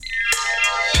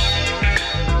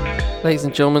Ladies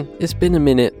and gentlemen, it's been a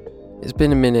minute,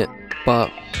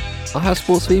 but I have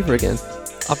sports fever again.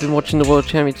 I've been watching the World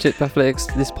Championship Athletics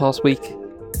this past week,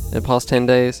 the past 10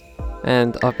 days,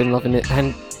 and I've been loving it.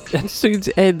 And soon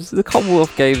it ends, the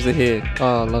Commonwealth Games are here.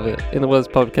 Oh, I love it. In the words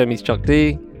of Public Enemy's Chuck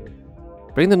D,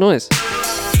 bring the noise.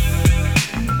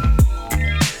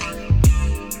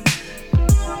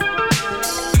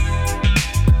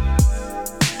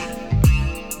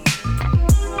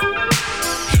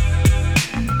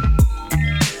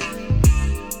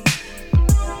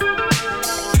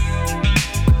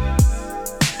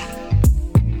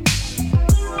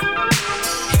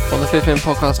 On the Fifth End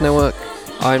Podcast Network,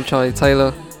 I'm Charlie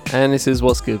Taylor, and this is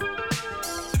What's Good.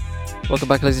 Welcome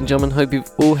back, ladies and gentlemen. Hope you've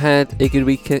all had a good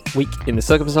week in the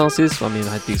circumstances. I mean,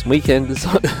 I had a decent weekend on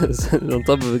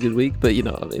top of a good week, but you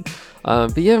know what I mean.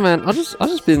 But yeah, man, I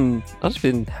just been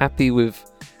happy with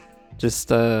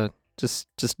just living,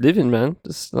 man.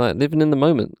 Just like living in the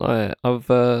moment.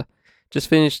 I've just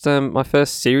finished my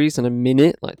first series in a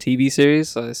minute, like TV series.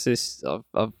 So it's just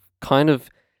I've kind of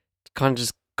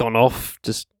just gone off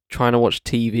just trying to watch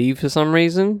TV for some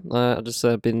reason. I've just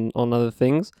been on other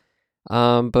things.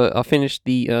 But I finished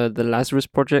the Lazarus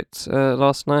Project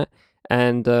last night,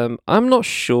 and I'm not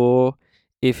sure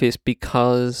if it's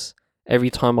because every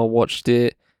time I watched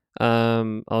it,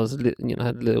 I was had a little you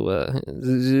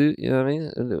know what I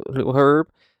mean, a little herb.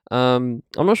 I'm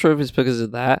not sure if it's because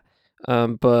of that,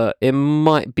 but it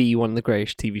might be one of the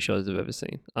greatest TV shows I've ever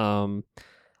seen.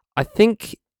 I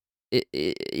think.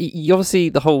 Obviously,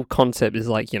 the whole concept is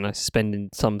like, suspending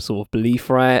some sort of belief,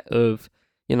 right? Of,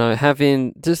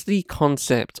 having just the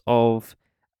concept of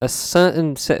a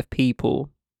certain set of people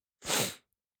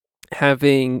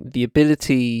having the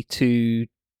ability to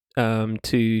time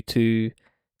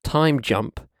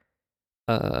jump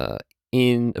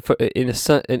in a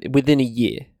certain within a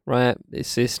year, right?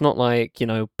 It's not like,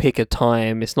 pick a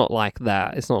time. It's not like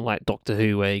that. It's not like Doctor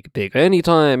Who where you can pick any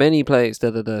time, any place,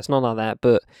 It's not like that.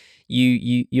 But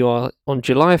you are on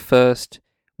July 1st,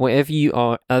 wherever you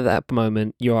are at that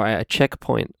moment, you are at a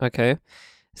checkpoint, okay?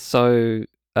 So,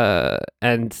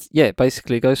 and yeah,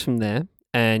 basically it goes from there,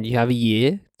 and you have a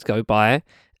year to go by,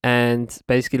 and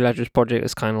basically Lazarus Project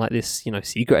is kind of like this,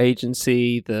 secret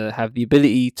agency that have the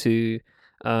ability to,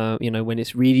 when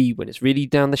it's really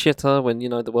down the shitter, when,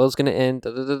 the world's going to end,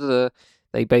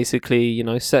 they basically,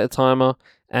 set a timer,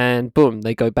 and boom,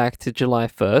 they go back to July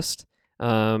 1st.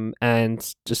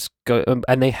 And just go,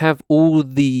 and they have all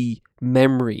the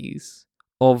memories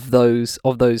of those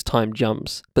time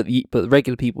jumps, but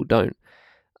regular people don't.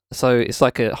 So it's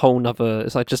like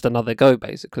it's like just another go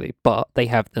basically, but they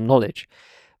have the knowledge,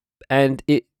 and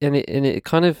it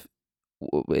kind of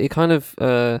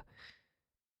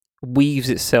weaves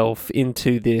itself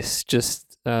into this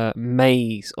just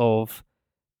maze of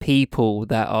people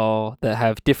that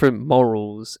have different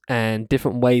morals and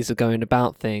different ways of going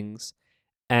about things.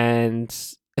 And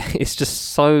it's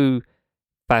just so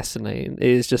fascinating.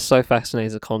 It is just so fascinating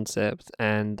as a concept,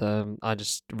 and I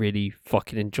just really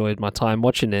fucking enjoyed my time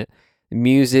watching it. The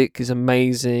music is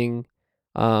amazing.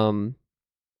 The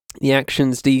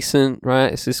action's decent,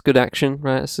 right? It's just good action,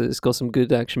 right? So it's got some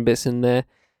good action bits in there.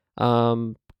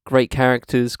 Great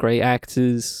characters, great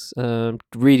actors,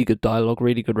 really good dialogue,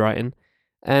 really good writing,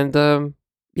 and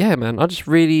yeah, man, I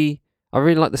really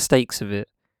like the stakes of it.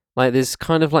 Like, there's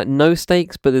kind of like no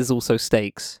stakes, but there's also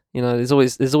stakes. There's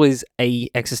always a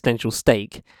existential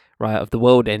stake, right, of the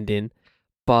world ending.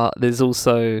 But there's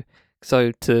also,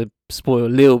 so to spoil a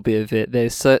little bit of it,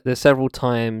 there's several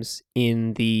times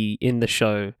in the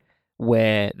show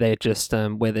where they're just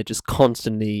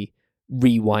constantly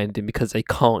rewinding because they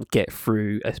can't get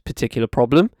through a particular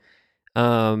problem.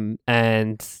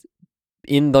 And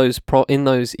in those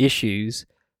issues,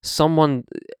 someone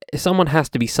has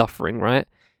to be suffering, right?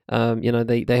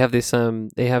 They have this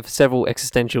they have several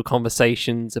existential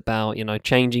conversations about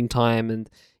changing time, and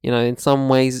in some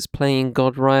ways it's playing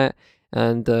God, right?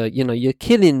 And you're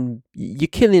killing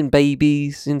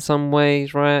babies in some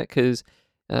ways, right? Because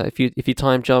if you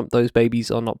time jump, those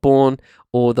babies are not born,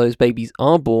 or those babies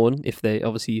are born if they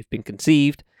obviously have been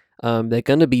conceived. They're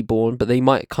gonna be born, but they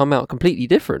might come out completely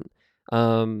different.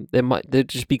 They'll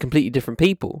just be completely different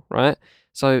people, right?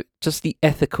 So just the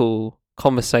ethical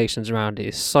conversations around it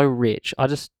is so rich. I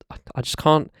just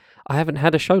can't. I haven't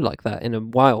had a show like that in a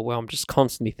while where I'm just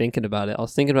constantly thinking about it. I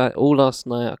was thinking about it all last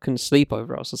night. I couldn't sleep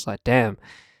over it. I was just like, damn.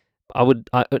 I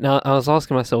was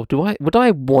asking myself, would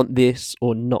I want this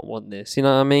or not want this? You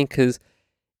know what I mean? Because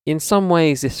in some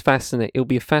ways, it's fascinating. It'll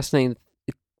be a fascinating,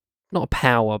 not a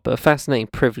power, but a fascinating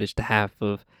privilege to have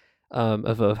of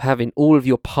having all of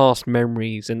your past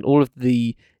memories and all of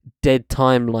the dead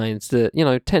timelines that,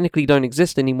 technically don't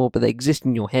exist anymore, but they exist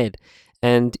in your head.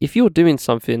 And if you're doing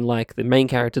something like the main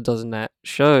character does in that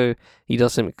show, he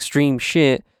does some extreme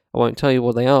shit. I won't tell you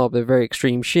what they are, but they're very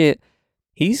extreme shit.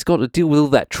 He's got to deal with all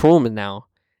that trauma now.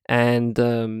 And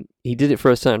he did it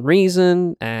for a certain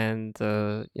reason, and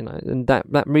and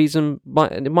that reason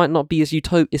might not be as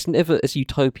it's never as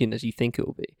utopian as you think it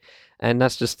will be, and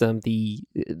that's just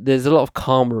there's a lot of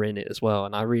karma in it as well,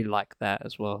 and I really like that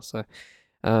as well. So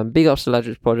big ups to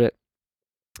Lazarus Project,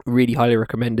 really highly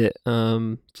recommend it.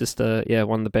 Just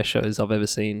one of the best shows I've ever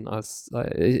seen.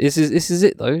 This is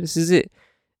it though. This is it.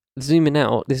 Zooming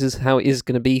out, this is how it is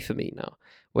going to be for me now,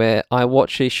 where I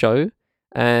watch a show.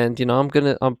 And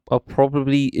I'll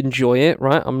probably enjoy it,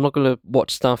 right? I'm not gonna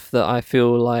watch stuff that I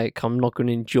feel like I'm not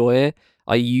gonna enjoy it.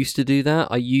 I used to do that.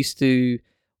 I used to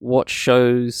watch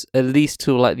shows at least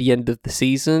till like the end of the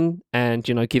season, and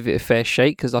give it a fair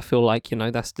shake because I feel like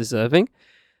that's deserving.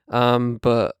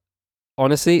 But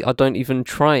honestly, I don't even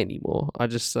try anymore. I'm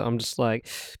just like,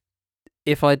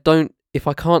 if I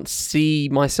can't see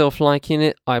myself liking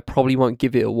it, I probably won't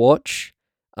give it a watch.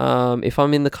 If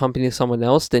I'm in the company of someone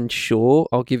else, then sure,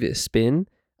 I'll give it a spin,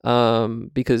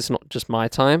 because it's not just my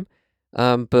time.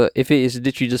 But if it is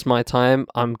literally just my time,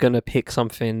 I'm gonna pick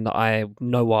something that I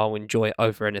know I'll enjoy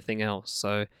over anything else.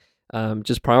 So,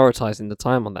 just prioritizing the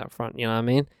time on that front, you know what I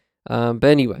mean? But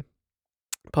anyway,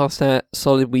 past that,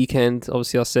 solid weekend.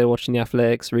 Obviously, I started watching the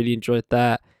Athletics, really enjoyed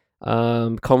that.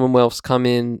 Commonwealth's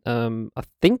coming. I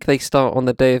think they start on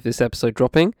the day of this episode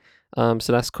dropping. So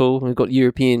that's cool. We've got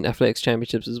European Athletics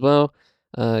Championships as well,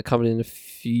 coming in a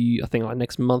few, I think like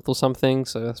next month or something.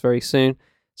 So that's very soon.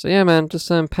 So yeah, man, just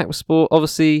packed with sport.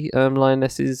 Obviously,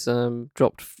 Lionesses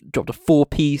dropped a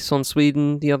 4-piece on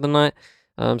Sweden the other night.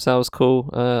 So that was cool.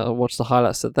 I watched the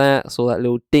highlights of that. I saw that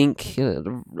little dink,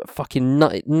 fucking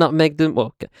nutmeg them.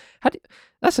 Well,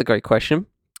 that's a great question.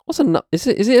 What's a nut? Is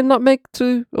it a nutmeg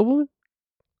to a woman?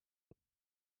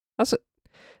 Has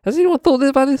anyone thought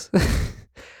about this?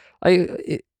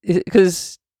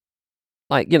 Because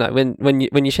when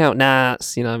you shout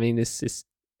Nats, I mean, it's just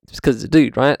because it's a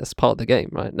dude, right? That's part of the game,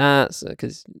 right? Nats,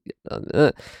 because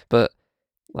but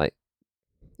like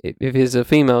if it's a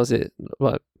female, is it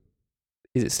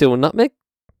still a nutmeg?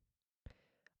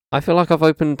 I feel like I've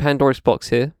opened Pandora's box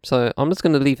here, so I'm just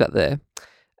going to leave that there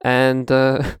and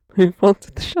move on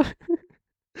to the show.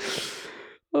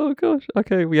 Oh gosh.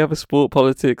 Okay, we have a sport,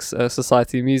 politics,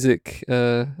 society, music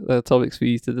topics for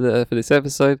you for this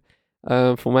episode.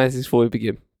 Formalities before we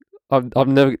begin.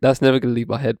 That's never gonna leave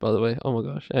my head, by the way. Oh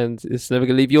my gosh, and it's never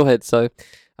gonna leave your head. So,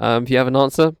 if you have an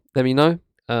answer, let me know.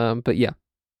 But yeah.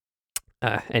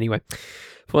 Anyway,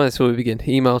 formalities before we begin.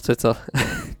 Email, Twitter,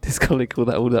 Discord,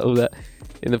 all that.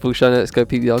 In the full show notes, go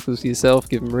peep the articles for yourself,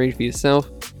 give them a read for yourself,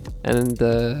 and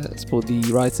support the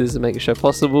writers that make the show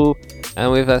possible.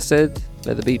 And with that said,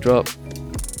 let the beat drop,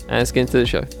 and let's get into the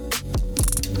show.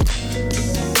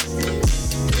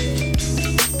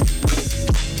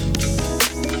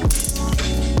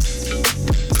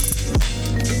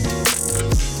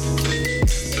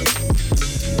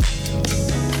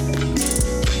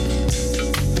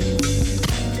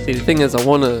 See, the thing is, I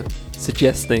want to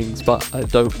suggest things, but I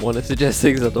don't want to suggest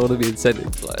things. I don't want to be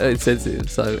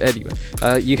insensitive. So anyway,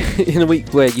 in a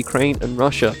week where Ukraine and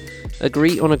Russia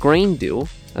agree on a grain deal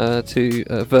to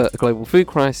avert a global food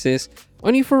crisis,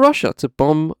 only for Russia to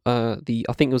bomb I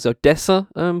think it was Odessa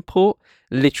port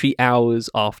literally hours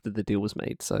after the deal was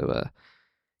made. So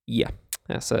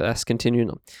that's continuing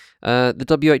on.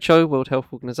 The WHO, World Health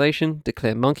Organization,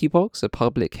 declared monkeypox a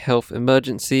public health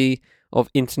emergency of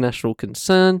international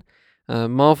concern.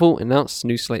 Marvel announced a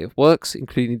new slate of works,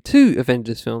 including 2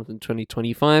 Avengers films in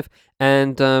 2025,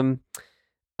 and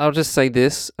I'll just say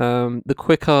this, the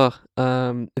quicker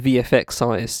VFX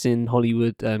artists in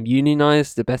Hollywood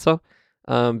unionize, the better,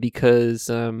 because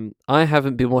I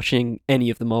haven't been watching any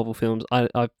of the Marvel films.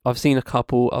 I've seen a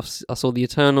couple. I saw The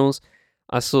Eternals,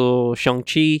 I saw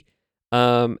Shang-Chi,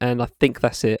 and I think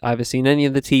that's it. I haven't seen any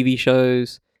of the TV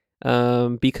shows.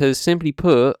 Because simply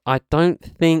put, I don't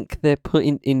think they're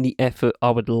putting in the effort I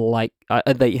would like.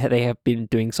 They have been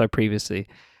doing so previously.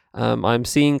 I'm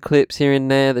seeing clips here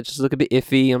and there that just look a bit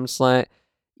iffy. I'm just like,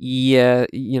 yeah,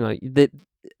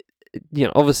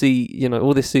 obviously,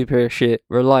 all this superhero shit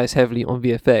relies heavily on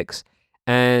VFX,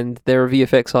 and there are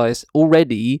VFX artists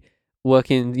already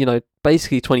working,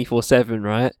 basically 24/7,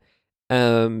 right?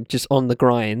 Just on the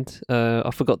grind. I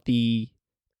forgot the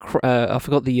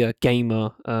game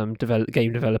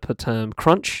developer term,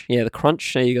 crunch. Yeah, the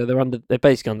crunch. There you go. They're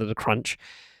basically under the crunch.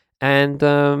 And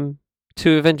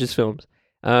 2 Avengers films.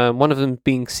 One of them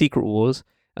being Secret Wars,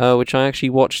 which I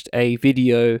actually watched a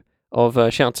video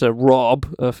shout out to Rob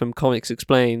from Comics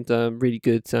Explained, really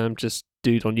good, just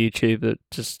dude on YouTube that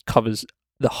just covers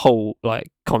the whole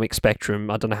like comic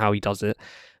spectrum. I don't know how he does it.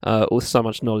 Also, so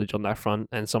much knowledge on that front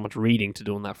and so much reading to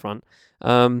do on that front.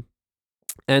 And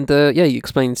you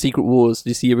explain Secret Wars,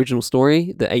 this is the original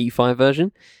story, the 85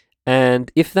 version.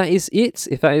 And if that is it,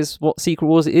 if that is what Secret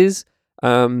Wars is,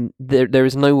 there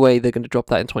is no way they're going to drop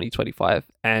that in 2025,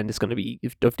 and it's going to be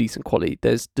of decent quality.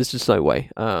 There's just no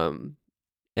way.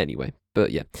 Anyway,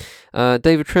 but yeah,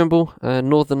 David Trimble,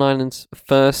 Northern Ireland's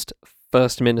first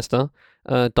minister,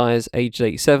 dies aged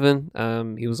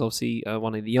 87. He was obviously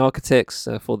one of the architects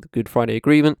for the Good Friday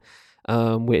Agreement,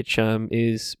 which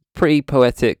is pretty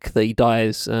poetic that he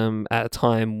dies at a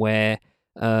time where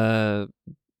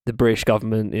the British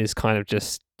government is kind of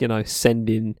just,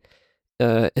 sending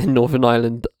Northern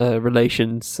Ireland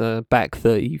relations back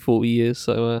 30, 40 years.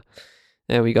 So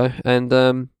there we go.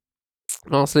 And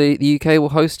lastly, the UK will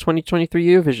host 2023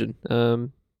 Eurovision.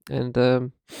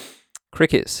 And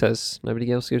cricket says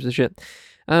nobody else gives a shit.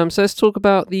 So let's talk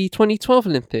about the 2012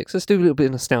 Olympics. Let's do a little bit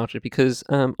of nostalgia because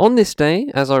on this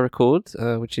day, as I record,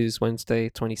 which is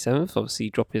Wednesday 27th, obviously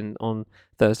dropping on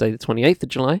Thursday the 28th of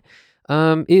July,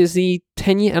 is the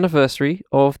 10-year anniversary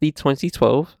of the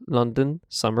 2012 London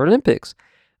Summer Olympics.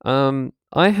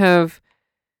 I have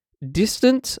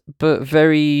distant but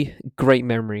very great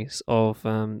memories of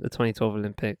the 2012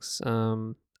 Olympics.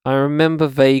 I remember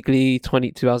vaguely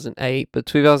 2008, but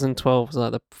 2012 was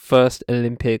like the first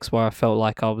Olympics where I felt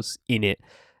like I was in it,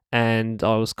 and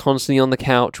I was constantly on the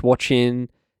couch watching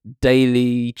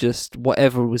daily, just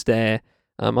whatever was there.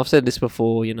 I've said this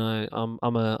before, I'm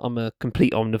a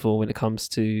complete omnivore when it comes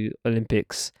to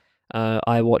Olympics.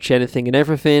 I watch anything and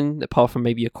everything apart from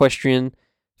maybe equestrian.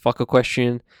 Fuck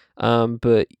equestrian.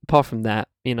 But apart from that,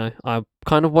 I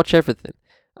kind of watch everything.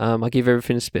 I give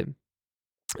everything a spin.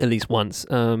 At least once.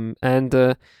 Obviously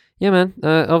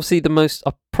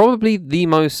probably the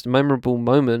most memorable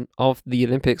moment of the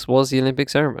Olympics was the Olympic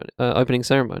ceremony, opening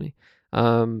ceremony.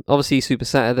 Obviously Super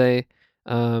Saturday,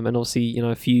 and obviously,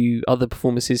 a few other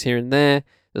performances here and there.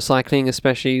 The cycling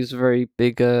especially was a very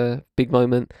big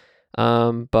moment.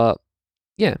 But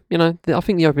yeah, I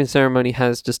think the opening ceremony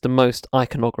has just the most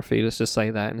iconography, let's just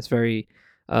say that, and it's very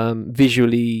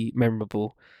visually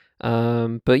memorable.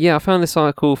 But yeah, I found this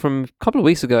article from a couple of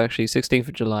weeks ago, actually, 16th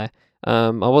of July. I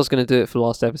was going to do it for the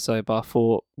last episode, but I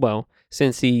thought, well,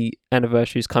 since the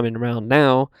anniversary is coming around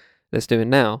now, let's do it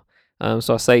now.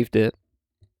 So I saved it.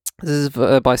 This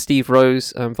is by Steve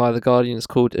Rose via The Guardian. It's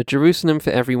called "A Jerusalem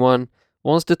for Everyone.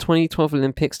 Was the 2012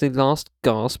 Olympics the last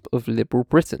gasp of liberal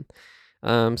Britain?"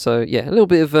 So yeah, a little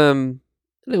bit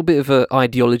of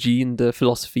ideology and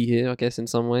philosophy here, I guess, in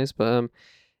some ways, but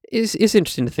it's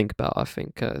interesting to think about, I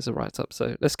think, as a write-up.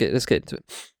 So let's get into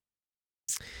it.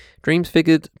 Dreams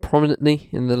figured prominently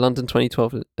in the London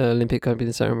 2012 Olympic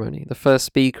opening ceremony. The first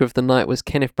speaker of the night was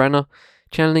Kenneth Branagh,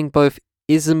 channeling both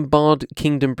Isambard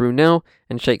Kingdom Brunel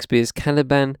and Shakespeare's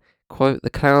Caliban. Quote, "The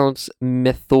clouds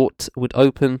methought would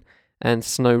open and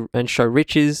show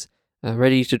riches,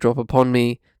 ready to drop upon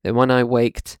me. Then when I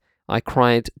waked, I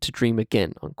cried to dream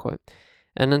again." Unquote.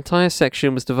 An entire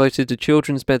section was devoted to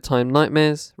children's bedtime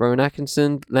nightmares. Rowan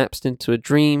Atkinson lapsed into a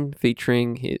dream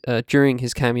featuring during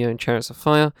his cameo in Chariots of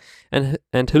Fire, and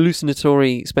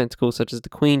hallucinatory spectacles such as the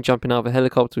Queen jumping out of a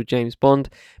helicopter with James Bond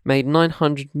made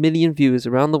 900 million viewers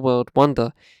around the world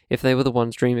wonder if they were the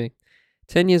ones dreaming.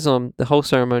 10 years on, the whole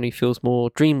ceremony feels more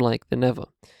dreamlike than ever.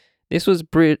 This was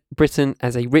Britain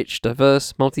as a rich,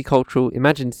 diverse, multicultural,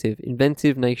 imaginative,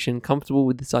 inventive nation comfortable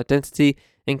with its identity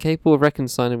and capable of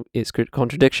reconciling its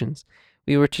contradictions.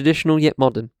 We were traditional yet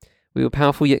modern. We were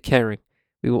powerful yet caring.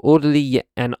 We were orderly yet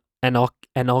anarchic.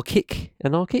 Anarchic?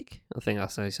 I think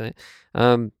that's how you say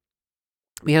it.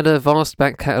 We had a vast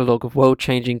back catalogue of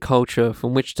world-changing culture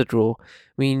from which to draw.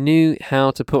 We knew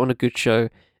how to put on a good show,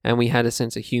 and we had a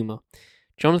sense of humour.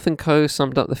 Jonathan Coe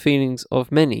summed up the feelings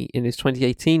of many in his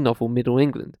 2018 novel Middle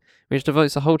England, which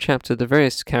devotes a whole chapter to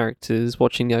various characters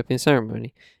watching the opening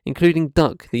ceremony, including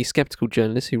Doug, the sceptical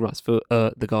journalist who writes for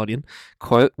The Guardian.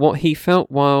 Quote, "What he felt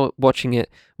while watching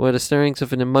it were the stirrings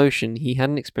of an emotion he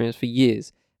hadn't experienced for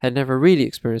years, had never really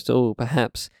experienced at all,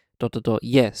 perhaps, ...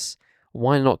 yes.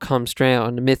 Why not come straight out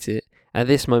and admit it? At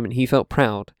this moment he felt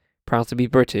proud to be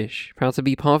British, proud to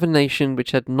be part of a nation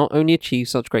which had not only achieved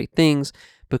such great things,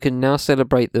 but could now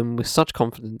celebrate them with such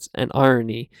confidence and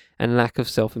irony and lack of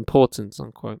self-importance."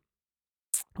 Unquote.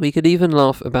 We could even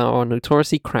laugh about our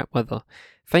notoriously crap weather.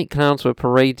 Fake clouds were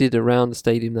paraded around the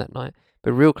stadium that night,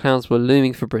 but real clouds were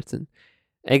looming for Britain.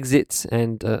 Exits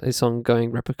and its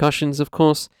ongoing repercussions, of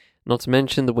course. Not to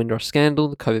mention the Windrush scandal,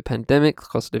 the COVID pandemic, the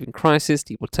cost of living crisis,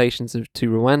 deportations to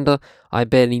Rwanda. I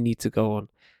barely need to go on.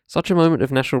 Such a moment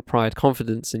of national pride,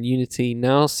 confidence, and unity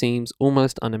now seems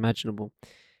almost unimaginable.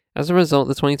 As a result,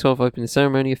 the 2012 opening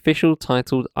ceremony, officially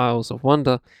titled Isles of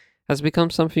Wonder, has become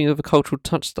something of a cultural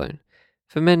touchstone.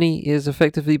 For many, it has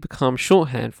effectively become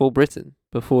shorthand for Britain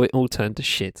before it all turned to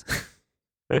shit.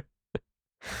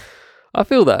 I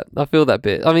feel that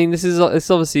bit. I mean, it's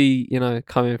obviously,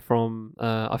 coming from.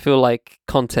 I feel like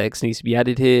context needs to be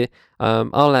added here.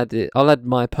 I'll add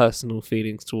my personal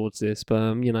feelings towards this,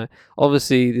 but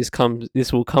obviously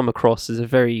this will come across as a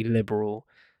very liberal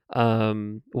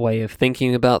way of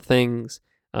thinking about things,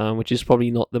 which is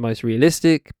probably not the most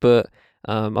realistic. But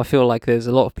I feel like there's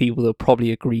a lot of people that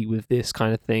probably agree with this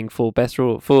kind of thing for better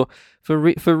or for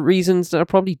reasons that are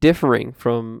probably differing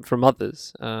from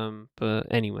others. But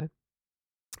anyway.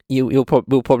 We'll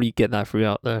probably get that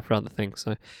throughout the thing.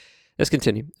 So let's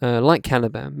continue. Like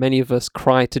Caliban, many of us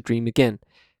cry to dream again.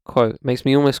 Quote, makes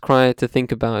me almost cry to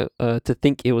think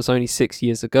it was only 6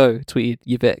 years ago, tweeted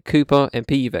Yvette Cooper,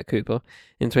 MP Yvette Cooper,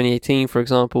 in 2018, for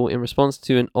example, in response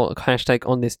to an hashtag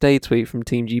on this day tweet from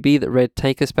Team GB that read,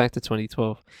 take us back to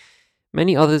 2012.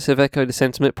 Many others have echoed the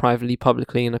sentiment privately,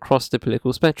 publicly, and across the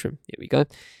political spectrum. Here we go.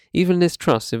 Even Liz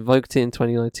Truss invoked it in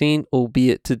 2019,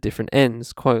 albeit to different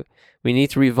ends. Quote, we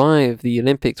need to revive the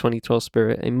Olympic 2012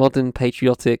 spirit, a modern,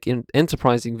 patriotic,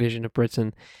 enterprising vision of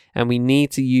Britain, and we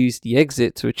need to use the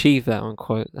exit to achieve that,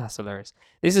 unquote. That's hilarious.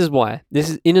 This is why. This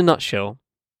is, in a nutshell,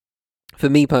 for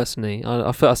me personally,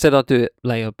 I said I'd do it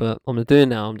later, but I'm going to do it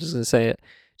now. I'm just going to say it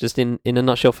just in a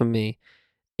nutshell for me.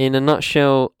 In a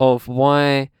nutshell of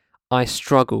why I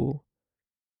struggle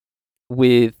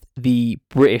with the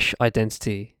British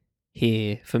identity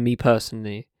here, for me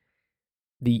personally.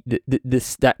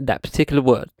 That particular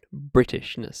word,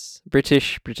 Britishness,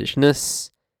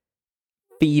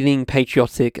 feeling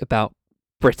patriotic about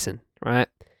Britain, right?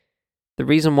 The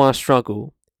reason why I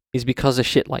struggle is because of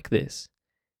shit like this.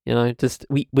 Just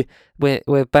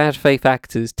where bad faith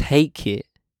actors take it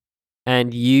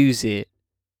and use it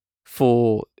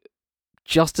for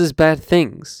just as bad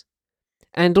things.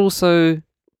 And also,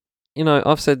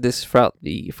 I've said this throughout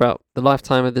the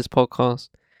lifetime of this podcast.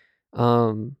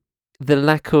 The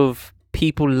lack of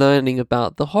people learning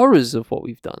about the horrors of what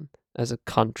we've done as a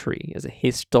country, as a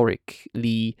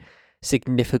historically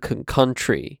significant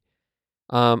country.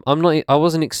 I'm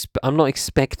not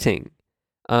expecting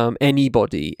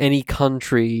anybody, any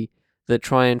country that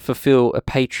try and fulfill a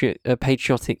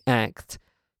patriotic act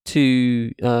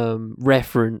to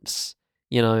reference,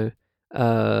 I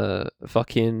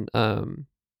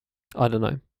don't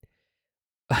know.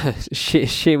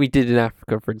 shit we did in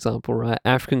Africa, for example, right?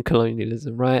 African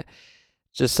colonialism, right?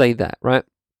 Just say that, right?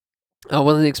 I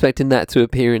wasn't expecting that to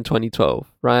appear in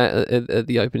 2012, right? At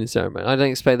the opening ceremony. I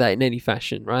don't expect that in any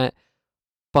fashion, right?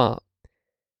 But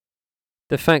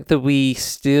the fact that we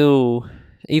still,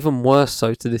 even worse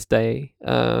so to this day,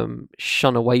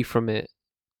 shun away from it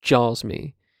jars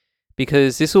me.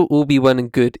 Because this will all be well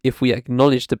and good if we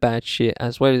acknowledge the bad shit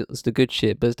as well as the good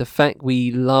shit. But the fact we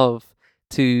love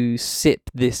to sip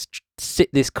this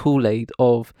Kool-Aid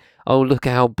of, oh, look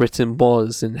at how Britain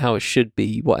was and how it should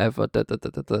be, whatever,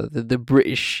 the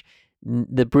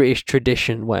British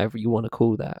tradition, whatever you want to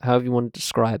call that, however you want to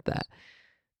describe that.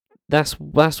 That's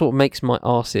what makes my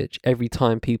arse itch every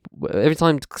time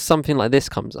something like this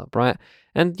comes up, right?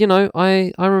 And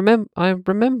I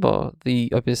remember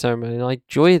the opening ceremony and I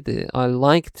enjoyed it. I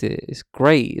liked it. It's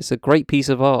great. It's a great piece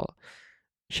of art.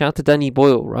 Shout out to Danny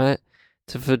Boyle, right?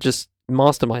 For just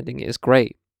masterminding it. It's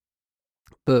great.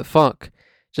 But fuck,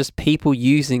 just people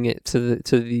using it to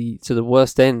the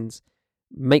worst ends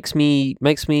makes me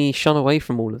shun away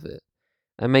from all of it.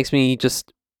 And makes me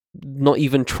just not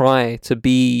even try to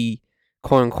be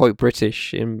quote unquote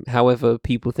British in however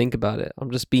people think about it.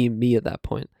 I'm just being me at that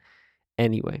point.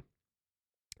 Anyway.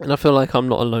 And I feel like I'm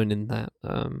not alone in that,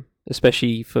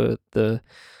 especially for the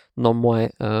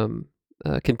non-white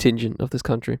contingent of this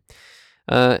country.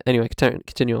 Anyway,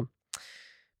 continue on.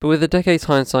 But with a decade's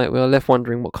hindsight, we are left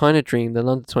wondering what kind of dream the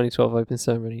London 2012 opening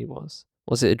ceremony was.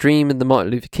 Was it a dream in the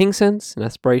Martin Luther King sense, an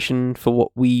aspiration for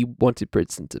what we wanted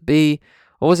Britain to be,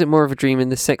 or was it more of a dream in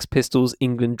the Sex Pistols'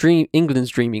 England's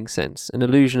dreaming sense, an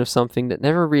illusion of something that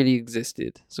never really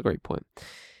existed? It's a great point.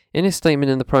 In his statement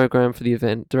in the programme for the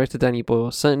event, director Danny Boyle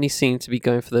certainly seemed to be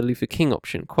going for the Luther King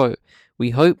option. Quote, we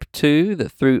hope, too,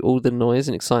 that through all the noise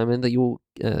and excitement that you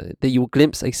will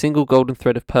glimpse a single golden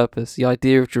thread of purpose, the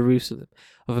idea of Jerusalem,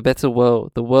 of a better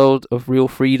world, the world of real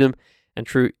freedom and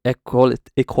true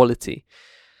equality.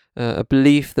 A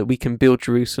belief that we can build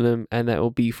Jerusalem and that it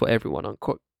will be for everyone,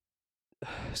 unquote.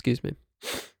 Excuse me.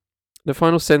 The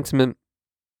final sentiment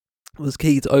was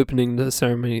key to the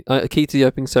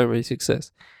opening ceremony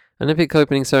success. Olympic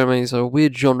opening ceremonies are a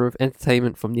weird genre of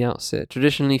entertainment from the outset,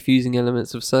 traditionally fusing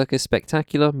elements of circus,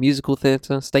 spectacular, musical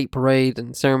theatre, state parade,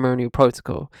 and ceremonial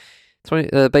protocol.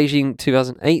 Beijing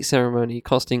 2008 ceremony,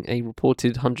 costing a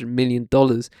reported $100 million,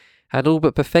 had all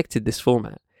but perfected this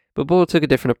format. But Boyle took a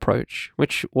different approach,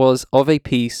 which was of a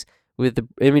piece with the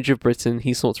image of Britain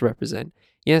he sought to represent.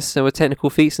 Yes, there were technical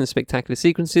feats and spectacular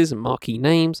sequences and marquee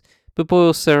names, but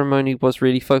Boyle's ceremony was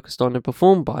really focused on and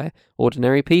performed by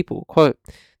ordinary people. Quote,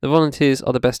 "The volunteers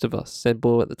are the best of us," said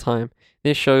Boyle at the time.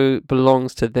 "This show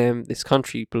belongs to them. This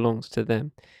country belongs to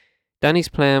them." Danny's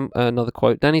plan, another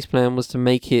quote, "Danny's plan was to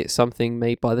make it something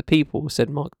made by the people," said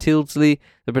Mark Tildesley,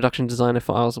 the production designer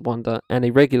for Isles of Wonder and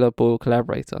a regular Boyle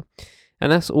collaborator.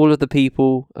 And that's all of the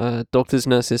people, doctors,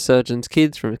 nurses, surgeons,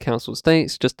 kids from the council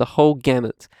estates, just the whole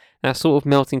gamut. That sort of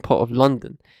melting pot of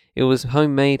London. It was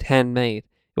homemade, handmade.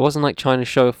 It wasn't like China's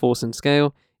show of force and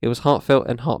scale. It was heartfelt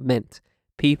and heart meant.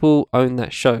 People own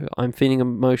that show. I'm feeling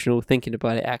emotional thinking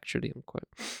about it, actually, unquote.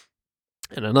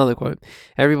 And another quote,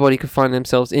 "Everybody could find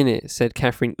themselves in it," said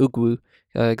Catherine Ugwu,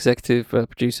 executive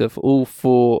producer for all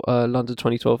four London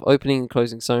 2012 opening and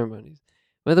closing ceremonies.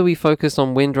 "Whether we focused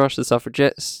on Windrush, the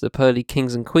suffragettes, the Pearly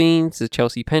Kings and Queens, the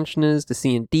Chelsea pensioners, the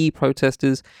C&D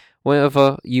protesters,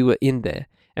 wherever you were in there,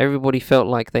 everybody felt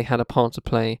like they had a part to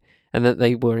play and that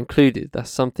they were included. That's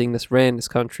something that's rare in this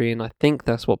country, and I think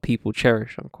that's what people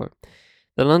cherish," unquote.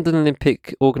 The London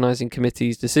Olympic Organising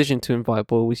Committee's decision to invite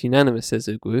Boyle was unanimous, says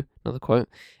Ugwu. Another quote,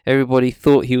 "Everybody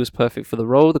thought he was perfect for the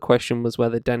role. The question was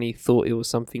whether Danny thought it was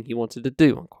something he wanted to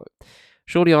do," unquote.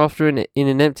 Shortly after, in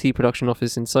an empty production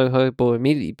office in Soho, Boyle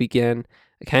immediately began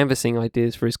canvassing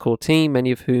ideas for his core team,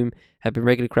 many of whom had been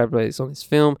regular collaborators on his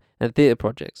film and theatre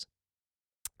projects.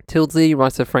 Tildesley,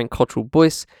 writer Frank Cottrell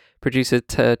Boyce, producer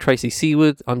Tracy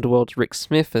Seaward, Underworld's Rick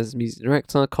Smith as music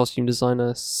director, costume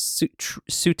designer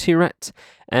Sutirat,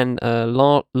 and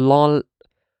Larb,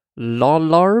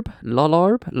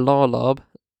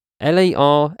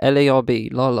 L-A-R-B,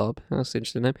 Larb, that's an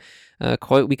interesting name.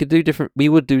 Quote, we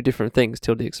would do different things,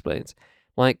 Tildy explains.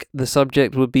 Like, the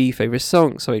subject would be favourite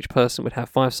songs, so each person would have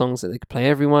 5 songs that they could play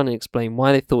everyone and explain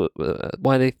why they thought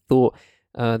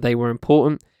they were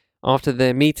important. After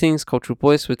their meetings, Cottrell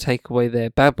Boyce would take away their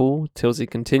babble, Tilsley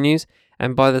continues,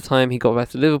 and by the time he got back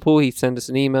to Liverpool, he'd send us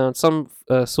an email in some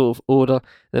sort of order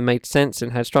that made sense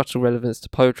and had structural relevance to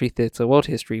poetry, theatre, world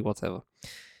history, whatever.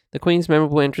 The Queen's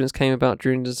memorable entrance came about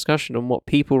during the discussion on what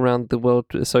people around the world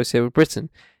associate with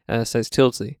Britain, says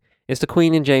Tildesley. "It's the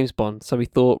Queen and James Bond, so we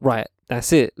thought, right,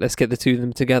 that's it, let's get the two of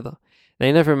them together."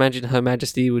 They never imagined Her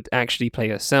Majesty would actually play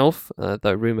herself,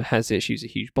 though rumour has it she's a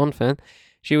huge Bond fan.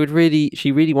 She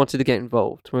really wanted to get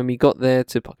involved. When we got there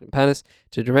to Buckingham Palace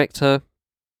to direct her,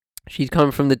 she'd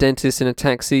come from the dentist in a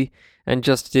taxi and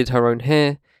just did her own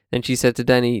hair. Then she said to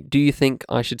Danny, "Do you think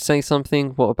I should say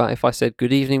something? What about if I said,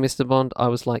 'Good evening, Mr. Bond?' I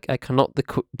was like, I cannot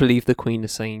believe the Queen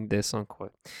is saying this,"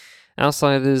 unquote.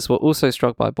 Outsiders were also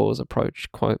struck by Boyle's approach.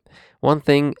 Quote, One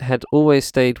thing that has always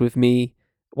stayed with me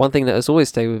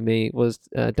was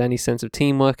Danny's sense of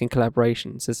teamwork and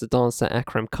collaboration," says the dancer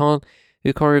Akram Khan,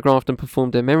 who choreographed and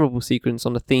performed a memorable sequence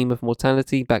on the theme of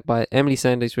mortality, backed by Emily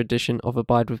Sandé's rendition of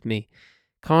Abide With Me.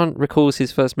 Khan recalls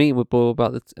his first meeting with Boyle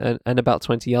and about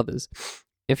 20 others.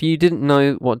 "If you didn't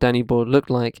know what Danny Boyle looked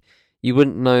like, you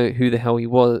wouldn't know who the hell he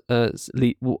was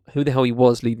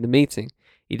leading the meeting.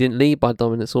 He didn't lead by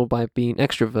dominance or by being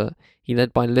extrovert. He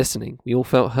led by listening. We all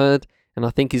felt heard, and I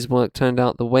think his work turned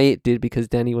out the way it did because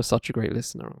Danny was such a great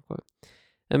listener," unquote.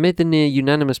 Amid the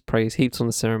near-unanimous praise heaped on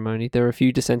the ceremony, there were a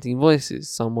few dissenting voices.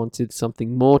 Some wanted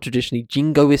something more traditionally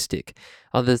jingoistic.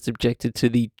 Others objected to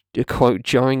the, quote,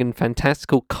 "jarring and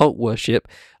fantastical cult worship,"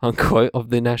 unquote,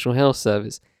 of the National Health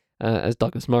Service, as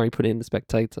Douglas Murray put it in The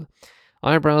Spectator.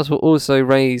 Eyebrows were also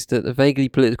raised at the vaguely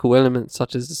political elements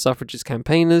such as the suffragist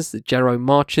campaigners, the Jarrow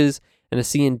marchers, and a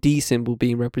C&D symbol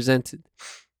being represented.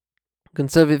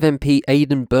 Conservative MP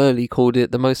Aidan Burley called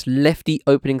it the most lefty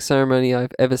opening ceremony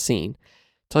I've ever seen.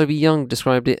 Toby Young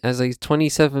described it as a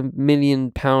 £27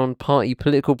 million party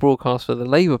political broadcast for the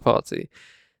Labour Party.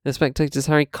 The Spectator's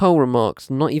Harry Cole remarked,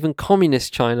 "Not even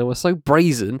communist China were so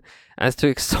brazen as to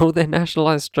extol their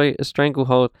nationalised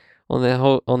stranglehold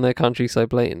on their country so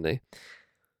blatantly."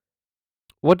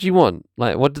 What do you want?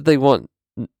 Like, what did they want?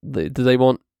 Do they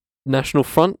want National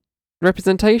Front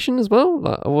representation as well?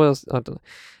 Like, what else? I don't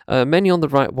know. Many on the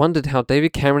right wondered how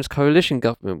David Cameron's coalition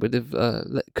government would have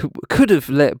could have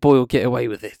let Boyle get away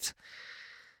with it.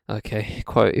 Okay,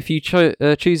 quote, "If you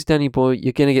choose Danny Boyle,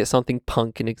 you're going to get something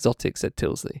punk and exotic," said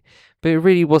Tildesley. But it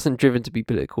really wasn't driven to be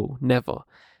political, never.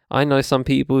 I know some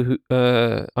people will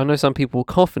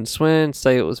cough and swear and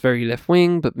say it was very left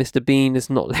wing, but Mr. Bean is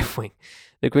not left wing.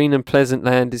 The green and pleasant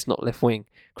land is not left wing.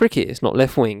 Cricket is not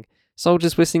left wing.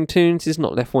 Soldiers whistling tunes is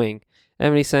not left wing.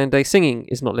 Emily Sandé singing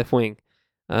is not left wing.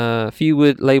 Few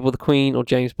would label the Queen or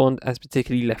James Bond as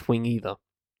particularly left wing either.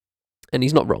 And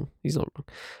he's not wrong.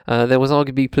 There was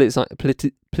arguably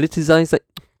politicization.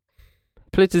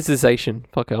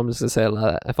 Fuck it, I'm just going to say it like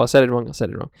that. If I said it wrong, I said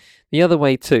it wrong. The other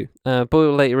way too.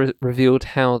 Boyle later revealed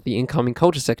how the incoming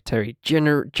Culture Secretary,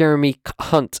 Jeremy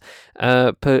Hunt,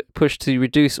 pushed to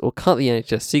reduce or cut the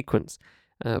NHS sequence.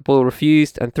 Boyle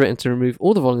refused and threatened to remove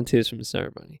all the volunteers from the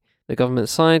ceremony. The government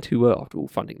side, who were after all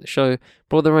funding the show,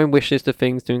 brought their own wish list of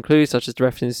things to include, such as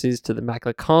references to the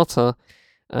Magna Carta,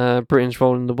 Britain's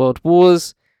role in the world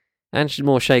wars, and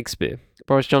more Shakespeare.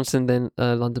 Boris Johnson, then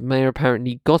London mayor,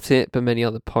 apparently got it, but many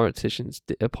other politicians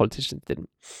didn't.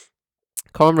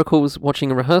 Coram recalls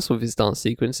watching a rehearsal of his dance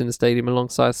sequence in the stadium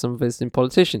alongside some visiting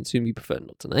politicians, whom he preferred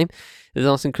not to name. The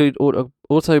dance included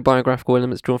autobiographical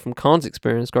elements drawn from Khan's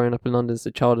experience growing up in London as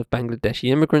a child of Bangladeshi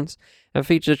immigrants, and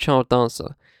featured a child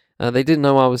dancer. They didn't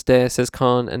know I was there, says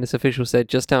Khan, and this official said,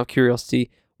 just out of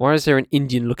curiosity, why is there an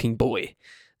Indian-looking boy?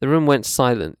 The room went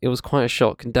silent. It was quite a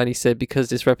shock, and Danny said, because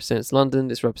this represents London,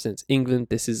 this represents England,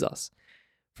 this is us.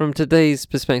 From today's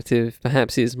perspective,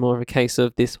 perhaps it is more of a case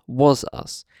of this was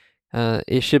us.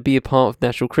 It should be a part of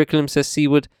national curriculum, says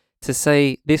Seaward, to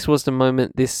say this was the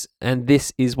moment, this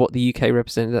is what the UK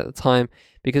represented at the time,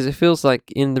 because it feels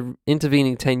like in the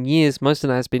intervening 10 years, most of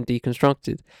that has been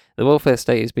deconstructed. The welfare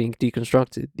state is being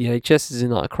deconstructed. The NHS is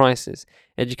in a crisis.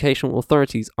 Educational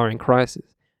authorities are in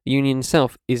crisis. The union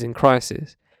itself is in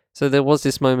crisis. So there was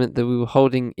this moment that we were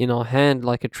holding in our hand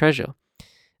like a treasure,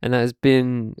 and that has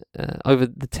been, over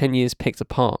the 10 years, picked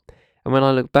apart. And when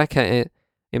I look back at it,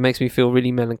 it makes me feel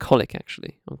really melancholic,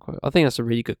 actually. Unquote. I think that's a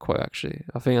really good quote, actually.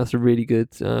 I think that's a really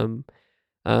good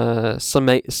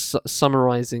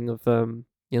summarizing of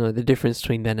the difference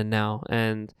between then and now.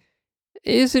 And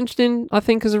it is interesting, I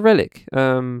think, as a relic,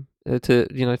 to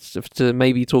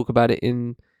maybe talk about it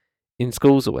in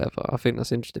schools or whatever. I think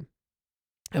that's interesting.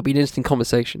 It'll be an interesting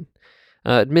conversation.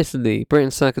 Admittedly,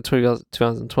 Britain circa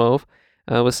 2012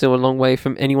 was still a long way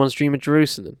from anyone's dream of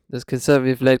Jerusalem. The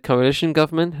Conservative-led coalition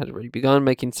government had already begun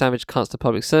making savage cuts to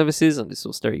public services under this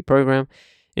austerity programme.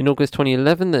 In August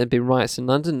 2011, there had been riots in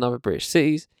London and other British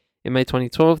cities. In May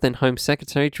 2012, then Home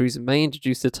Secretary Theresa May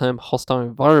introduced the term hostile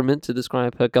environment to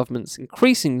describe her government's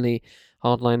increasingly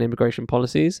hardline immigration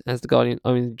policies. As The Guardian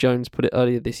Owen Jones put it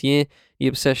earlier this year, the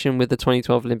obsession with the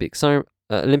 2012 Olympics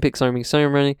opening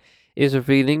ceremony is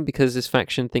revealing, because this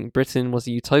faction think Britain was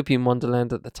a utopian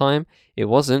wonderland at the time. It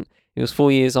wasn't. It was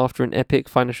 4 years after an epic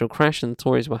financial crash and the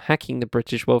Tories were hacking the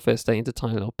British welfare state into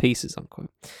tiny little pieces,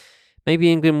 unquote. Maybe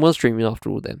England was dreaming after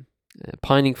all then.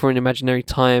 Pining for an imaginary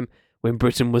time when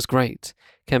Britain was great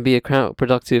can be a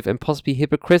counterproductive and possibly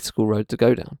hypocritical road to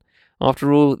go down.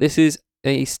 After all, this is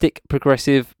a stick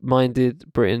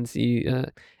progressive-minded Britain's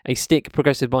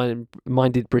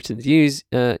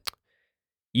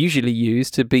usually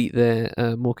used to beat their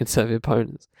more conservative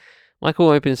opponents. Like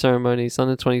all opening ceremonies,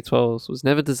 London 2012 was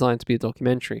never designed to be a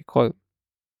documentary. Quote,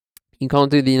 you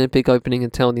can't do the Olympic opening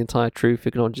and tell the entire truth,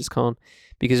 acknowledges Khan,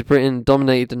 because Britain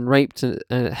dominated and raped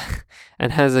and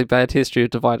has a bad history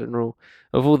of divide and rule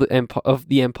of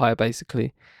the empire,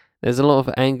 basically. There's a lot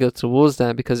of anger towards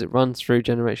that because it runs through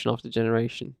generation after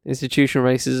generation. Institutional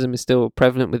racism is still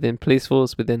prevalent within police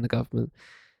force, within the government.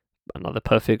 Another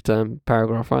perfect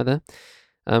paragraph right there.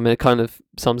 And it kind of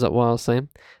sums up what I was saying.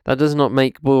 That does not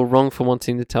make Boyle wrong for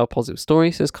wanting to tell a positive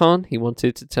story, says Khan. He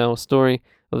wanted to tell a story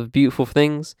of beautiful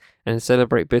things and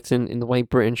celebrate Britain in the way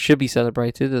Britain should be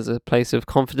celebrated, as a place of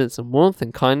confidence and warmth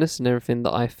and kindness and everything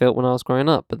that I felt when I was growing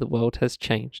up, but the world has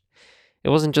changed. It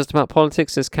wasn't just about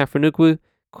politics, says Catherine Ugwu.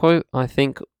 Quote, I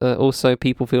think also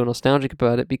people feel nostalgic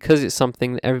about it because it's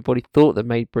something that everybody thought that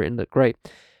made Britain look great.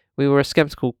 We were a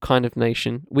skeptical kind of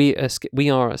nation. We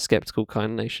are a skeptical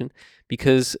kind of nation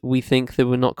because we think that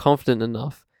we're not confident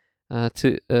enough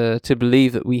to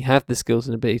believe that we have the skills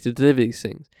and ability to deliver these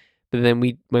things. But then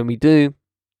when we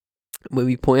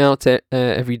point out to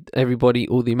everybody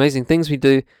all the amazing things we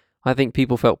do, I think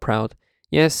people felt proud.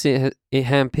 Yes, it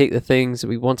handpicked the things that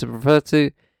we want to refer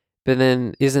to, but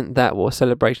then isn't that what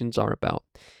celebrations are about?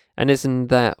 And isn't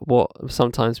that what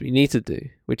sometimes we need to do,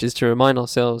 which is to remind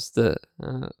ourselves that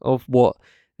of what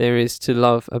there is to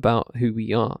love about who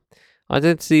we are.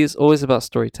 Identity is always about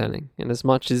storytelling, and as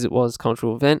much as it was a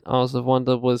cultural event, Isles of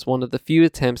Wonder was one of the few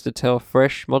attempts to tell a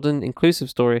fresh, modern, inclusive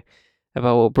story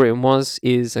about what Britain was,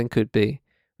 is, and could be.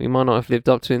 We might not have lived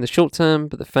up to it in the short term,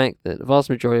 but the fact that the vast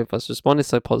majority of us responded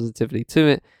so positively to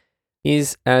it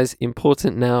is as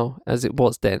important now as it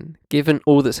was then. Given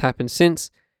all that's happened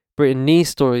since, Britain needs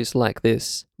stories like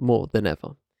this more than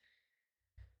ever.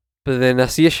 But then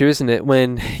that's the issue, isn't it?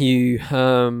 When you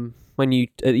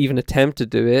even attempt to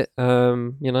do it,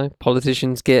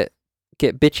 politicians get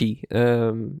bitchy,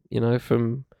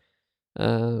 from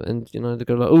and they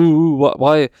go like, "Ooh,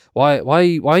 why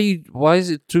is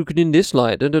it taken in this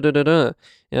light?" Da, da, da, da, da.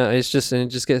 It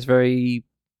just gets very,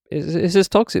 it's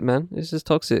just toxic, man. It's just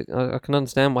toxic. I can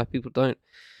understand why people don't.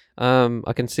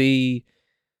 I can see,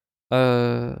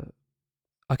 I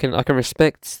can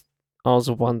respect Isles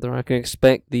of Wonder. I can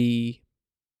respect the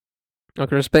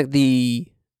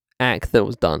act that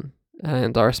was done,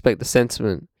 and I respect the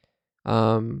sentiment.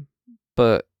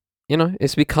 But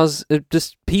it's because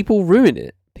just people ruin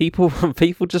it. People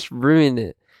just ruin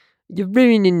it. You're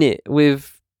ruining it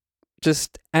with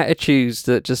just attitudes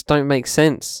that just don't make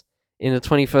sense in the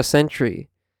 21st century.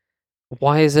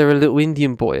 Why is there a little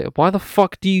Indian boy? Why the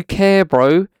fuck do you care,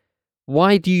 bro?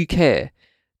 Why do you care?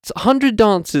 It's 100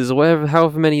 dancers or whatever,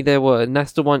 however many there were, and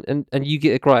that's the one, and you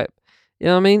get a gripe. You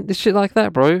know what I mean? The shit like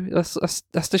that, bro. That's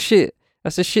the shit.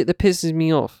 That's the shit that pisses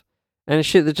me off, and the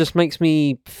shit that just makes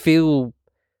me feel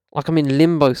like I'm in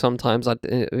limbo sometimes.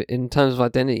 In terms of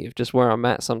identity, of just where I'm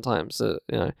at sometimes.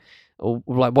 Or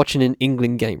like watching an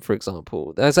England game, for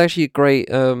example. There's actually a great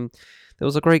there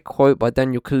was a great quote by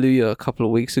Daniel Kaluuya a couple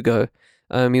of weeks ago.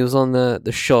 He was on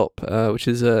the Shop, which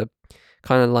is a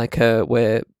kind of like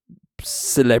where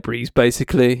celebrities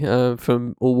basically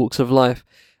from all walks of life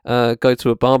go to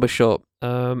a barber shop,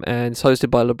 and it's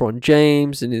hosted by LeBron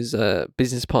James and his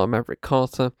business partner Maverick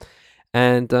Carter,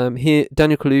 and here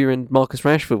Daniel Kaluuya and Marcus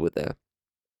Rashford were there,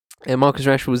 and Marcus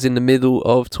Rashford was in the middle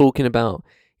of talking about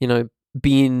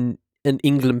being an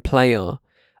England player,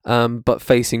 but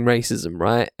facing racism,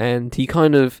 right? And he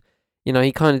kind of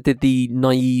did the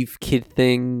naive kid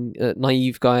thing,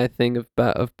 naive guy thing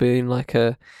of being like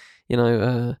a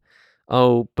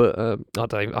I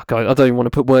don't even want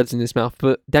to put words in his mouth,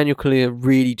 but Daniel Kaluuya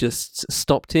really just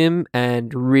stopped him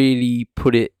and really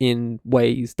put it in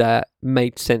ways that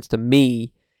made sense to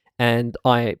me, and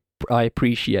I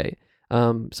appreciate.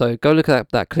 So go look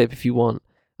at that clip if you want.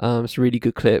 It's a really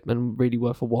good clip and really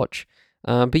worth a watch.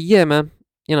 But yeah, man,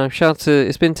 shout out to,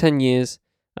 it's been 10 years,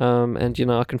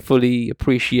 and I can fully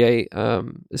appreciate,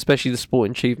 especially the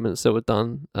sporting achievements that were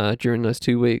done during those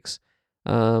 2 weeks.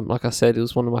 Like I said, it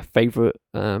was one of my favorite.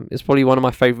 It's probably one of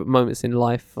my favorite moments in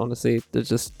life. Honestly,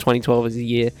 just 2012 as a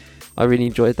year. I really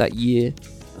enjoyed that year.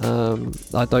 I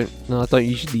don't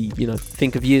usually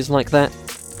think of years like that.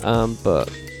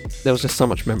 But there was just so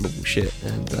much memorable shit,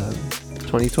 and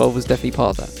 2012 was definitely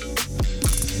part of that.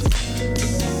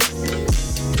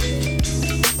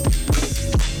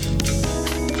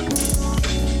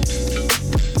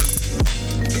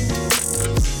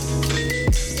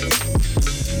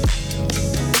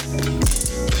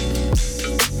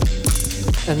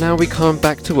 And now we come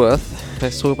back to earth.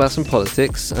 Let's talk about some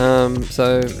politics.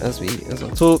 So as I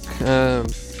talk,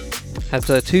 had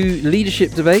 2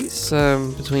 leadership debates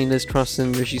between Liz Truss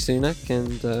and Rishi Sunak,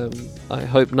 and I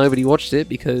hope nobody watched it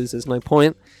because there's no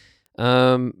point.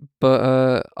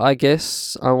 But I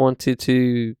guess I wanted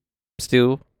to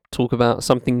still talk about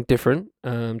something different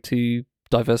to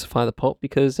diversify the pot,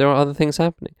 because there are other things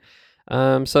happening.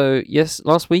 So yes,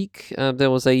 last week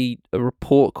there was a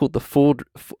report called the Ford.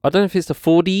 I don't know if it's the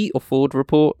Fordy or Ford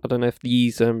report. I don't know if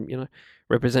these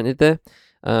represented there,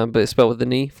 but it's spelled with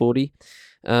an E, Fordy.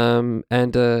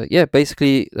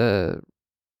 Basically,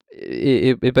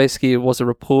 it basically was a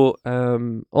report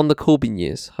on the Corbyn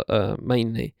years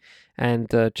mainly,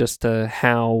 and just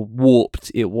how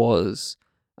warped it was.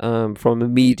 From a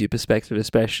media perspective,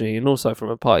 especially, and also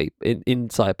from a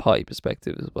inside party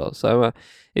perspective as well. So,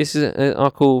 this is an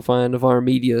article via Novara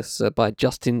Medius by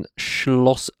Justin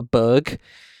Schlossberg,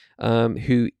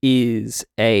 who is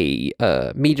a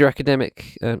media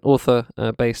academic and author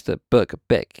based at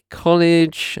Birkbeck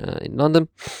College in London.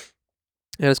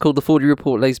 And it's called "The Fordy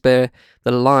Report Lays Bare the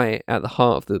Lie at the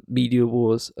Heart of the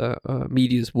Media's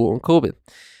War on Corbyn."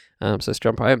 So let's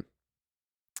jump right in.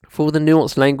 For the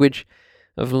nuanced language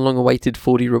of the long-awaited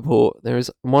Fordy report, there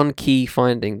is one key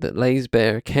finding that lays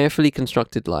bare a carefully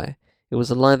constructed lie. It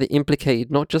was a lie that implicated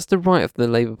not just the right of the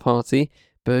Labour Party,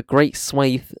 but a great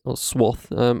swath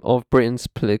of Britain's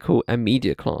political and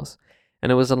media class.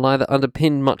 And it was a lie that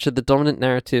underpinned much of the dominant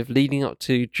narrative leading up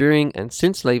to, during, and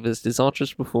since Labour's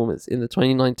disastrous performance in the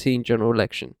 2019 general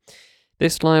election.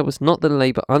 This lie was not that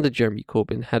Labour under Jeremy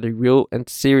Corbyn had a real and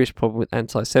serious problem with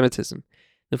anti-Semitism.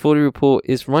 The Fordy report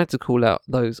is right to call out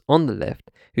those on the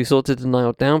left who sought to deny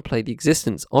or downplay the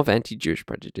existence of anti-Jewish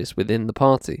prejudice within the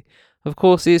party. Of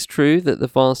course, it is true that the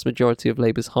vast majority of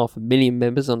Labour's 500,000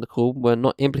 members under Corbyn were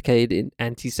not implicated in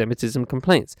anti-Semitism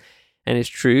complaints, and it's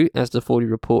true, as the Fordy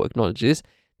report acknowledges,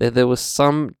 that there was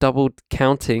some doubled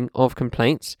counting of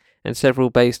complaints, and several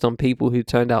based on people who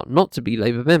turned out not to be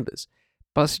Labour members.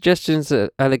 But suggestions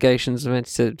that allegations of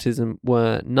anti-Semitism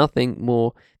were nothing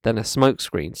more than a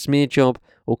smokescreen, smear job,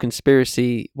 or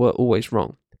conspiracy were always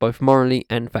wrong, both morally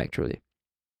and factually.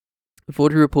 The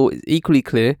Fordy report is equally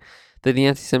clear that the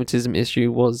anti-Semitism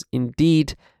issue was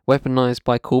indeed weaponized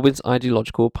by Corbyn's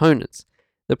ideological opponents.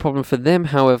 The problem for them,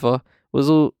 however,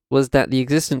 was that the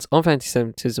existence of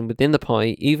anti-Semitism within the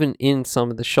party, even in some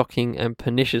of the shocking and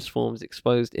pernicious forms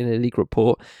exposed in a leaked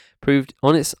report, proved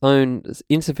on its own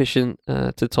insufficient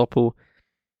to topple.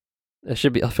 I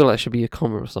feel like it should be a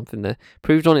comma or something there.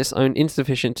 Proved on its own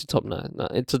insufficient to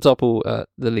topple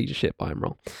the leadership. I'm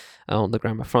wrong on the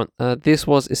grammar front. This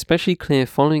was especially clear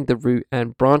following the root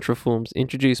and branch reforms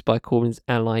introduced by Corbyn's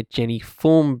ally Jenny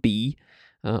Formby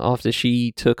after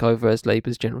she took over as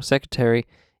Labour's General Secretary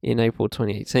in April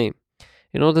 2018.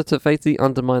 In order to fatally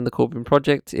undermine the Corbyn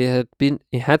project, it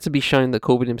had to be shown that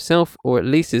Corbyn himself, or at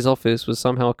least his office, was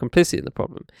somehow complicit in the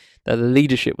problem, that the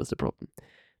leadership was the problem.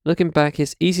 Looking back,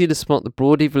 it's easy to spot the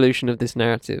broad evolution of this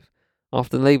narrative.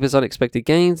 After Labour's unexpected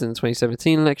gains in the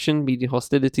 2017 election, media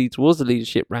hostility towards the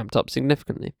leadership ramped up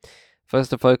significantly.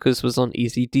 First, the focus was on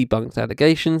easily debunked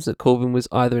allegations that Corbyn was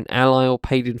either an ally or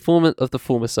paid informant of the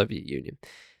former Soviet Union.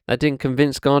 That didn't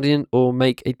convince Guardian or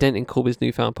make a dent in Corbyn's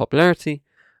newfound popularity.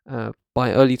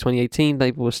 By early 2018,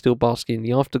 Labour was still basking in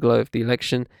the afterglow of the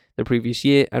election the previous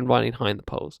year and riding high in the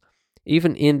polls.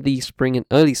 Even in the spring and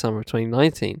early summer of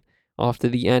 2019, after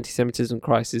the anti-Semitism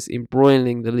crisis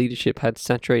embroiling the leadership had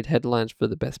saturated headlines for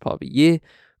the best part of a year,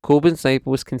 Corbyn's Labour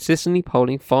was consistently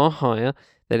polling far higher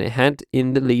than it had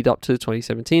in the lead up to the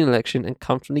 2017 election and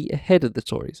comfortably ahead of the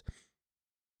Tories.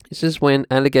 This is when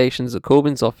allegations that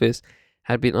Corbyn's office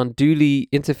had been unduly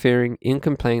interfering in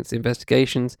complaints,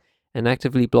 investigations, and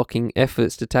actively blocking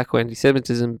efforts to tackle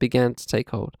anti-Semitism began to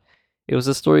take hold. It was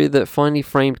a story that finally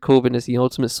framed Corbyn as the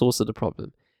ultimate source of the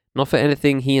problem, not for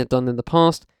anything he had done in the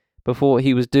past, but for what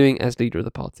he was doing as leader of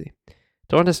the party.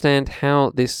 To understand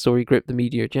how this story gripped the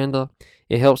media agenda,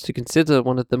 it helps to consider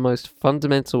one of the most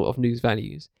fundamental of news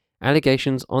values.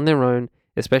 Allegations on their own,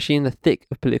 especially in the thick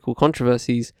of political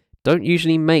controversies, don't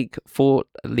usually make for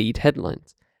lead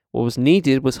headlines. What was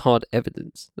needed was hard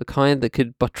evidence, the kind that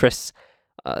could buttress,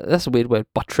 that's a weird word,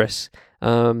 buttress,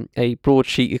 a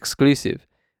broadsheet exclusive,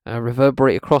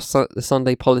 reverberate across the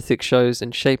Sunday politics shows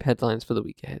and shape headlines for the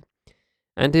week ahead.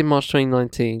 And in March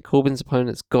 2019, Corbyn's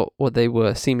opponents got what they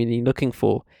were seemingly looking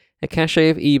for, a cache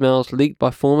of emails leaked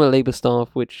by former Labour staff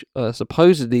which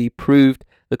supposedly proved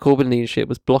the Corbyn leadership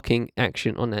was blocking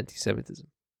action on anti-Semitism.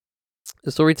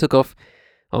 The story took off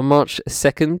on March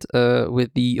 2nd,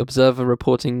 with the Observer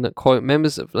reporting that, quote,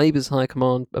 members of Labour's High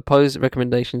Command opposed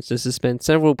recommendations to suspend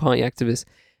several party activists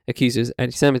accused of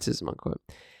anti-Semitism, unquote.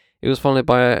 It was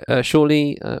followed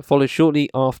shortly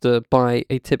after by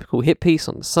a typical hit piece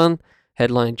on The Sun,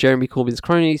 headline Jeremy Corbyn's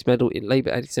cronies meddle in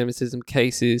Labour anti-Semitism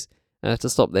cases to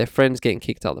stop their friends getting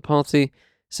kicked out of the party.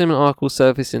 Similar articles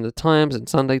surfaced in The Times and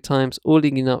Sunday Times, all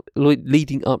leading up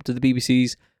to the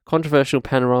BBC's controversial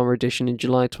Panorama edition in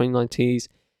July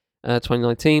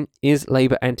 2019, is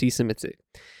Labour anti-Semitic.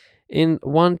 In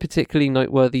one particularly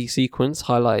noteworthy sequence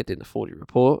highlighted in the Fordy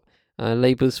report,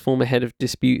 Labour's former head of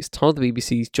disputes told the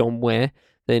BBC's John Ware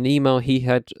that an email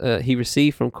he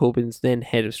received from Corbyn's then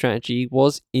head of strategy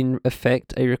was in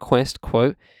effect a request,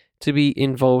 quote, to be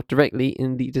involved directly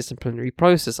in the disciplinary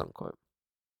process, unquote.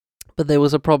 But there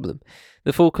was a problem.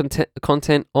 The full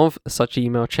content of such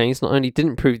email chains not only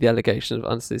didn't prove the allegation of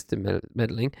unsolicited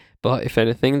meddling, but, if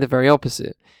anything, the very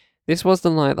opposite. This was the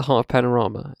lie at the heart of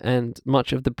Panorama, and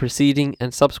much of the preceding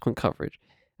and subsequent coverage.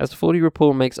 As the Fordy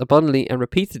report makes abundantly and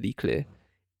repeatedly clear,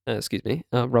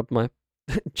 rubbed my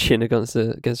chin against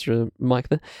the mic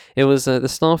there, it was the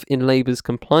staff in Labour's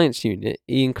compliance unit,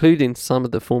 including some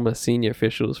of the former senior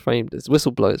officials framed as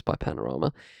whistleblowers by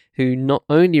Panorama, who not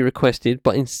only requested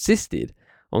but insisted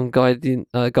on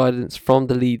guidance from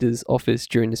the leader's office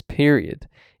during this period.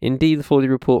 Indeed, the Fordy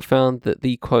report found that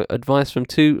the, quote, advice from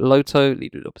two LOTO,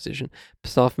 Leader of the Opposition,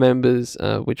 staff members,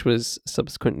 which was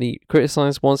subsequently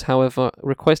criticised, was, however,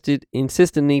 requested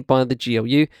insistently by the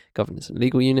GLU, Governance and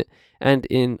Legal Unit, and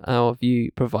in our view,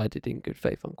 provided in good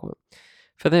faith, unquote.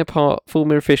 For their part,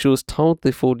 former officials told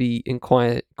the Fordy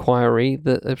inquiry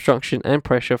that obstruction and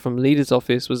pressure from the leader's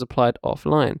office was applied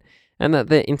offline, and that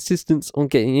their insistence on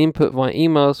getting input via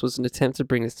emails was an attempt to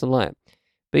bring this to light.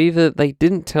 But either they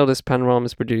didn't tell this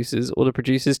Panorama's producers, or the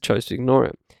producers chose to ignore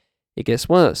it. It gets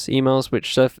worse. Emails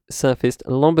which surfaced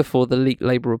long before the leaked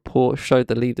Labour report showed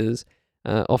the leader's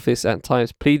office at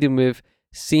times pleading with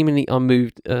seemingly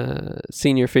unmoved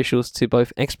senior officials to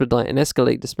both expedite and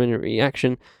escalate disciplinary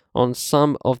action on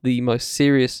some of the most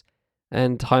serious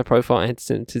and high-profile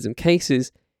anti-Semitism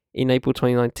cases. In April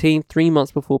 2019, 3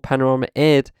 months before Panorama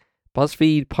aired,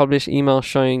 BuzzFeed published emails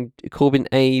showing then Corbyn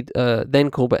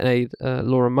aide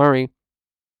Laura Murray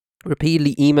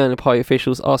repeatedly emailing party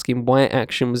officials asking why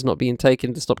action was not being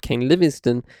taken to stop Ken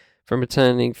Livingstone from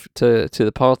returning to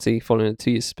the party following a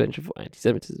 2-year suspension for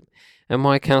anti-Semitism, and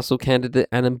why council candidate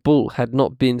Annan Bull had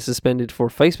not been suspended for a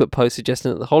Facebook post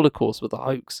suggesting that the Holocaust was a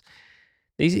hoax.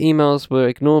 These emails were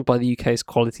ignored by the UK's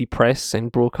quality press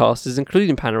and broadcasters,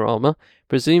 including Panorama,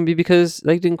 presumably because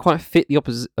they didn't quite fit the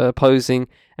opposing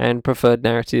and preferred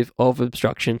narrative of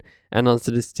obstruction and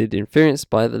unsolicited interference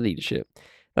by the leadership.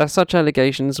 That such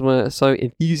allegations were so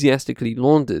enthusiastically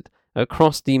laundered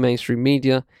across the mainstream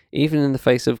media, even in the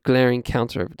face of glaring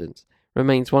counter-evidence,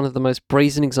 remains one of the most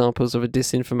brazen examples of a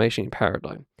disinformation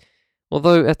paradigm.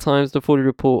 Although at times the Fordy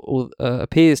report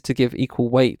appears to give equal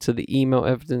weight to the email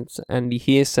evidence and the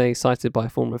hearsay cited by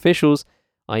former officials,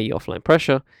 i.e. offline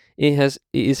pressure, it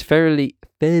is fairly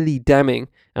damning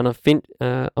and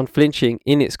unflinching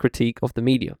in its critique of the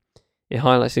media. It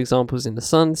highlights examples in The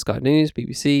Sun, Sky News,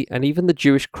 BBC, and even the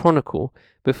Jewish Chronicle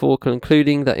before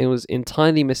concluding that it was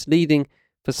entirely misleading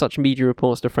for such media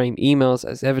reports to frame emails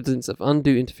as evidence of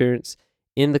undue interference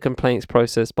in the complaints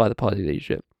process by the party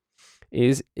leadership.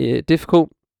 It is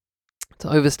difficult to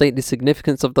overstate the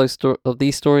significance of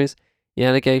these stories. The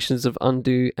allegations of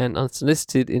undue and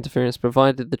unsolicited interference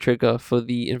provided the trigger for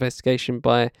the investigation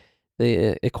by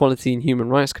the Equality and Human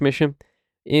Rights Commission,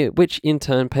 which in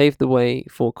turn paved the way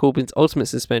for Corbyn's ultimate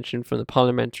suspension from the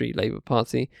Parliamentary Labour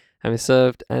Party, having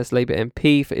served as Labour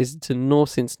MP for Islington North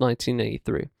since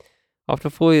 1983. After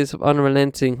 4 years of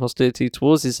unrelenting hostility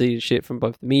towards his leadership from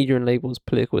both the media and Labour's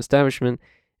political establishment,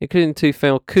 including 2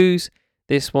 failed coups,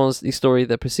 this was the story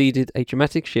that preceded a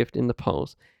dramatic shift in the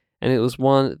polls, and it was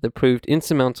one that proved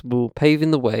insurmountable,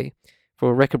 paving the way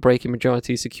for a record-breaking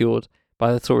majority secured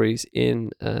by the Tories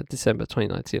in December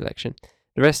 2019 election.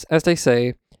 The rest, as they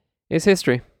say, is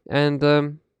history. And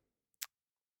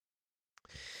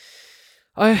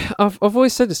I've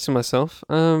always said this to myself.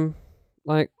 The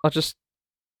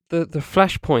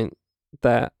flashpoint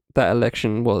that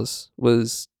election was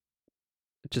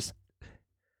just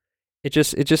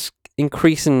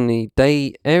increasingly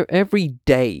every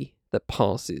day that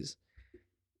passes,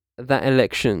 that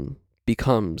election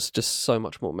becomes just so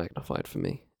much more magnified for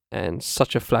me, and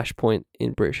such a flashpoint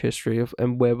in British history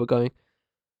and where we're going.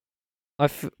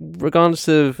 Regardless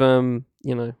of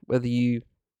whether you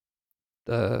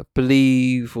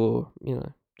believe or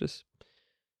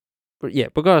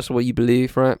regardless of what you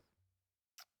believe, right?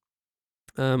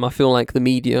 I feel like the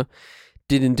media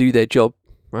didn't do their job,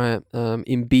 right?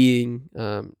 In being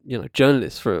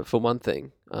journalists for one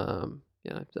thing.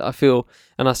 I feel,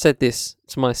 and I said this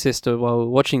to my sister while we were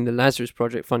watching the Lazarus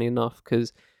Project, funny enough,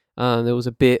 because there was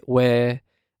a bit where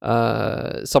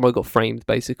someone got framed,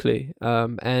 basically, I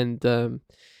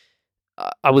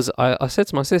said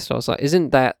to my sister, I was like, isn't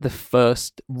that the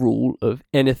first rule of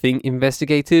anything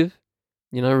investigative?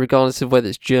 Regardless of whether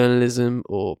it's journalism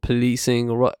or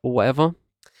policing or whatever.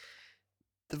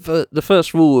 The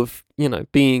first rule of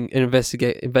being an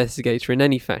investigator in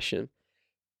any fashion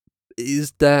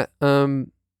is that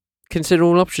consider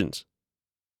all options.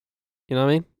 You know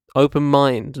what I mean? Open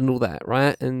mind and all that,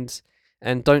 right? And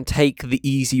don't take the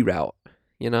easy route.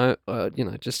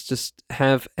 Just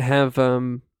have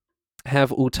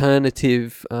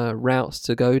alternative routes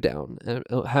to go down.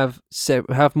 Have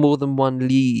more than one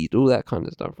lead, all that kind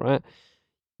of stuff, right?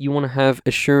 You want to have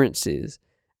assurances,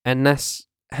 and it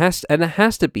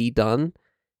has to be done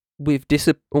with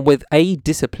A,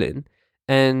 discipline,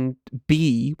 and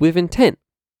B, with intent.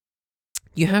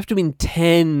 You have to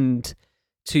intend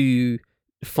to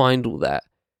find all that,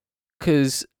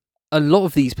 because a lot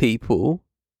of these people,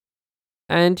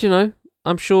 and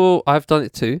I'm sure I've done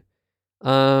it too,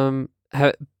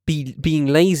 being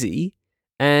lazy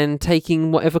and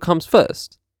taking whatever comes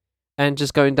first and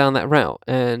just going down that route,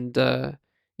 and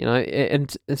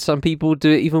and some people do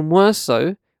it even worse,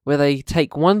 so where they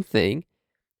take one thing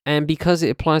and because it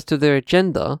applies to their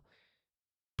agenda,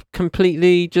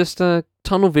 completely just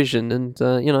tunnel vision and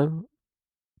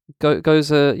goes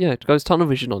tunnel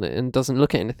vision on it and doesn't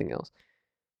look at anything else.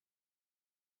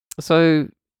 So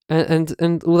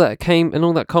and all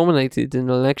that culminated in an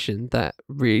election that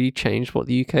really changed what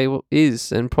the UK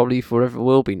is and probably forever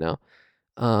will be now.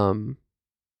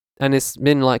 and it's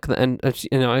been like that, and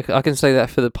you know, I can say that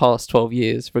for the past 12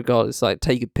 years, regardless. Like,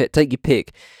 take your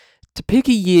pick. To pick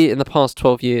a year in the past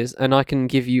 12 years, and I can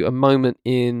give you a moment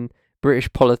in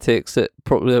British politics that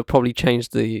probably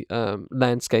changed the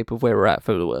landscape of where we're at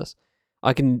for the worse.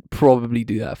 I can probably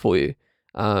do that for you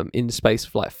in the space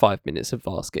of like 5 minutes of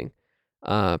asking.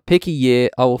 Pick a year,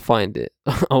 I will find it.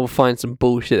 I will find some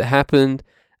bullshit that happened.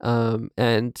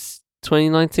 And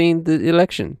 2019, the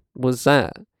election was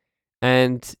that.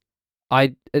 And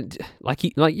I like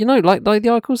the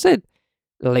article said,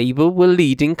 Labour were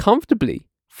leading comfortably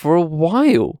for a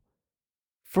while,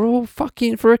 for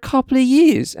a couple of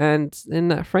years, and then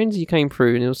that frenzy came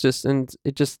through, and it was just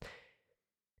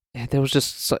there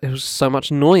was so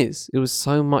much noise. It was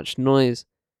so much noise.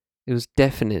 It was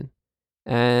deafening,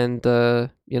 and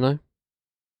you know,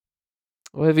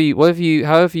 however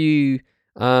you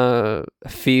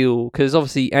feel, because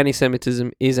obviously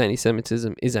anti-Semitism is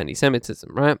anti-Semitism,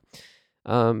 right?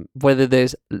 Whether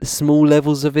there's small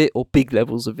levels of it or big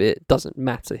levels of it doesn't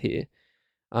matter here.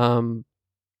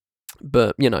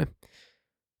 But you know,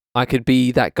 I could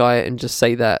be that guy and just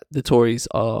say that the Tories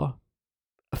are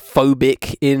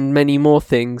phobic in many more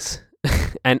things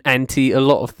and anti a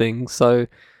lot of things. So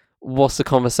what's the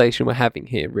conversation we're having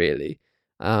here, really?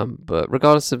 But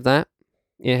regardless of that,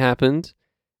 it happened,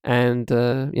 and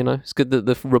you know, it's good that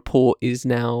the report is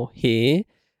now here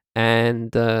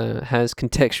and has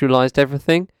contextualized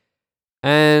everything.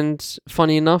 And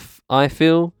funny enough, I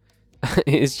feel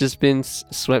it's just been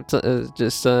swept,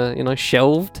 you know,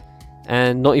 shelved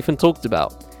and not even talked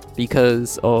about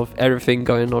because of everything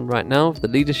going on right now with the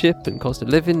leadership and cost of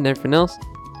living and everything else.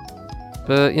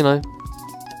 But you know,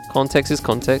 context is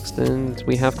context, and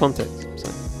we have context,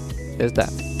 so there's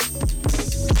that.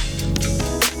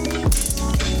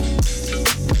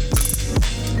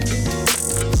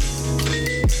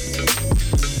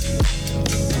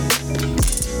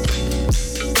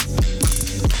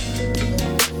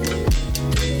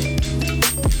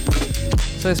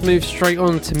 So let's move straight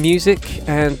on to music,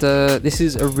 and this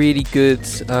is a really good,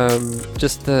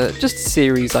 just a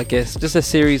series, I guess, just a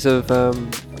series of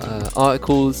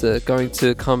articles that are going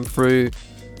to come through.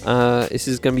 This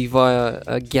is going to be via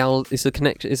it's a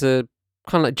connection. It's a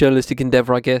kind of like journalistic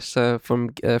endeavor, I guess, from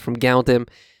Galdem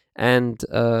and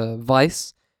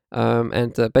Vice,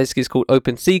 and basically it's called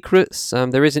Open Secrets.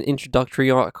 There is an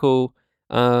introductory article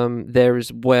there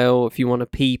as well if you want to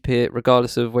peep it,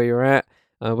 regardless of where you're at.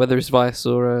 Whether it's Vice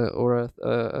or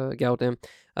Galdem.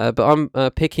 But I'm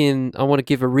picking, I want to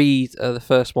give a read, the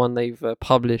first one they've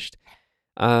published.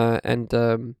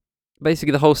 And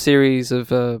basically the whole series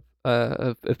of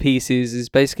pieces is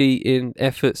basically in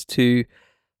efforts to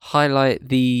highlight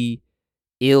the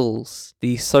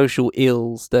social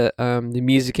ills that the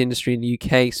music industry in the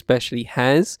UK especially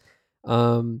has.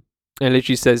 And it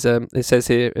literally says, it says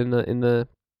here in the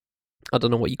I don't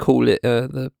know what you call it,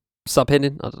 the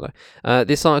subheading, I don't know.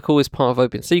 This article is part of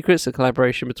Open Secrets, a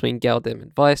collaboration between Galdem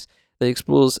and Vice that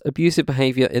explores abusive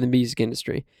behaviour in the music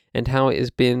industry and how it has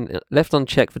been left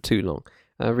unchecked for too long.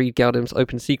 Read Galdem's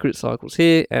Open Secrets articles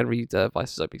here, and read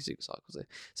Vice's Open Secrets articles here.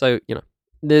 So, you know,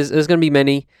 there's going to be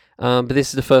many, but this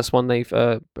is the first one they've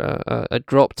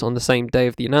dropped on the same day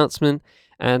of the announcement,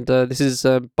 and this is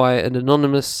by an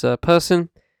anonymous person.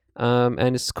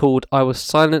 And it's called "I Was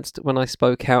Silenced When I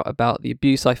Spoke Out About the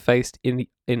Abuse I Faced in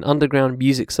Underground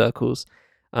Music Circles."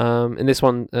 And this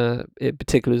one in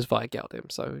particular is via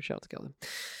Galdem, so shout out to Galdem.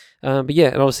 But yeah,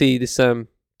 and obviously this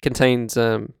contains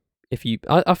I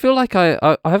feel like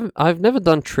I've never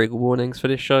done trigger warnings for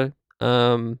this show.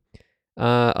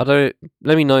 I don't.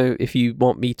 Let me know if you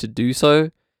want me to do so.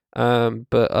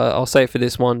 But I'll say it for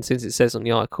this one, since it says on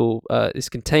the article, this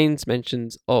contains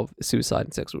mentions of suicide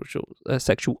and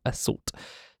sexual assault.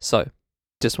 So,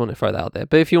 just want to throw that out there.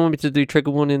 But if you want me to do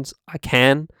trigger warnings, I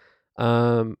can.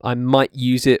 I might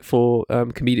use it for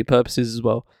comedic purposes as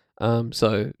well.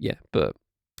 So yeah, but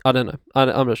I don't know.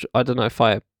 I'm not sure. I don't know if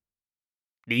I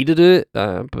need to do it.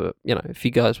 But you know, if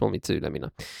you guys want me to, let me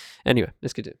know. Anyway,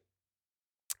 let's get it.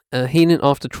 Healing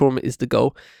after trauma is the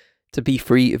goal. To be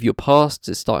free of your past,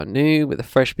 to start anew with a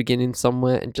fresh beginning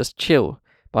somewhere and just chill.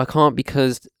 But I can't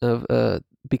because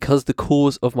the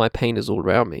cause of my pain is all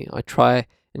around me. I try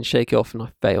and shake it off and I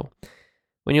fail.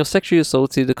 When you're sexually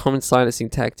assaulted, the common silencing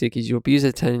tactic is your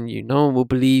abuser telling you no one will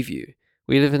believe you.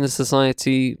 We live in a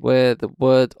society where the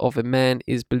word of a man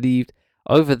is believed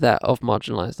over that of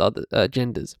marginalized other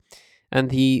genders. And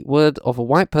the word of a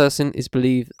white person is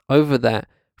believed over that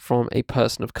from a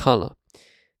person of color.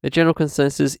 The general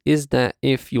consensus is that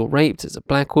if you're raped as a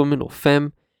black woman or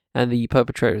femme and the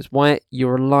perpetrator is white,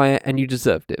 you're a liar and you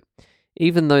deserved it.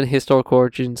 Even though the historical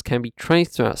origins can be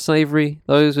traced throughout slavery,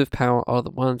 those with power are the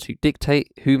ones who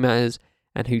dictate who matters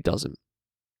and who doesn't.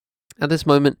 At this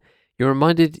moment, you're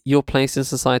reminded your place in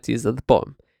society is at the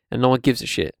bottom, and no one gives a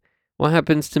shit. What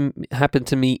happened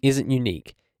to me isn't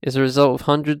unique. It's a result of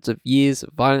hundreds of years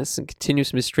of violence and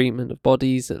continuous mistreatment of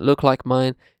bodies that look like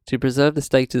mine to preserve the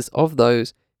status of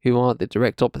those who are the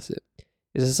direct opposite.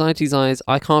 In society's eyes,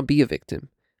 I can't be a victim.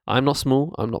 I'm not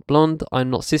small, I'm not blonde, I'm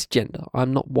not cisgender,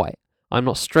 I'm not white, I'm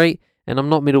not straight, and I'm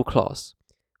not middle class.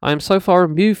 I am so far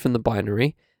removed from the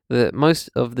binary that most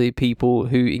of the people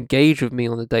who engage with me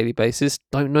on a daily basis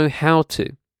don't know how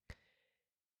to.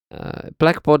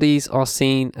 Black bodies are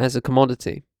seen as a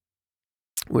commodity.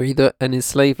 We're either an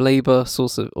enslaved labor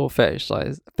source or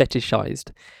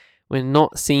fetishized. We're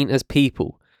not seen as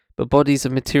people, but bodies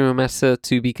of material matter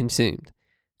to be consumed.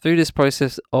 Through this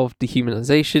process of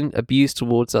dehumanization, abuse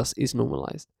towards us is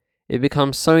normalized. It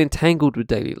becomes so entangled with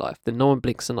daily life that no one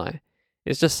blinks an eye.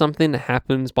 It's just something that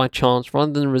happens by chance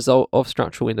rather than a result of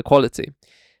structural inequality.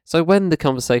 So when the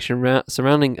conversation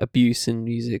surrounding abuse in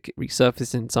music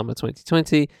resurfaced in summer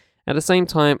 2020, at the same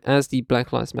time as the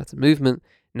Black Lives Matter movement,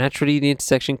 naturally the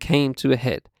intersection came to a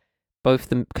head. Both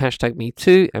the hashtag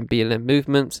 #MeToo and BLM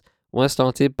movements were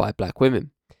started by black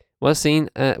women. We're seen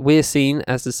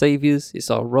as the saviors. It's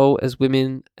our role as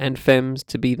women and femmes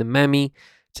to be the mammy,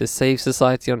 to save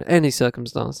society under any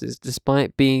circumstances,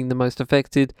 despite being the most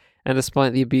affected and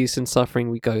despite the abuse and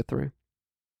suffering we go through.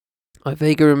 I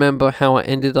vaguely remember how I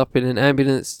ended up in an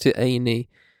ambulance to A&E.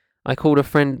 I called a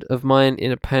friend of mine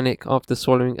in a panic after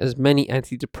swallowing as many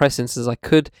antidepressants as I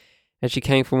could, and she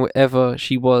came from wherever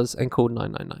she was and called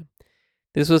 999.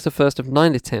 This was the first of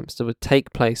 9 attempts that would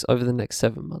take place over the next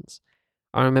 7 months.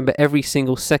 I remember every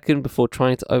single second before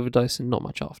trying to overdose and not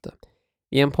much after.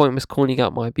 The end point was calling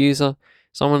out my abuser,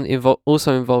 someone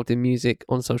also involved in music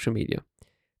on social media.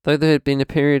 Though there had been a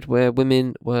period where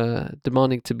women were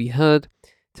demanding to be heard,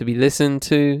 to be listened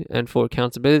to, and for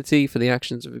accountability for the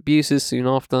actions of abusers soon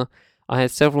after, I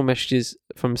had several messages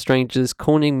from strangers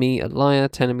calling me a liar,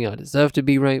 telling me I deserved to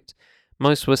be raped.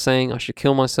 Most were saying I should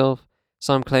kill myself.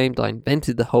 Some claimed I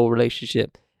invented the whole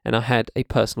relationship and I had a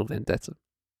personal vendetta.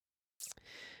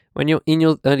 When you're in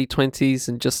your early 20s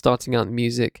and just starting out in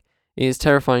music, it is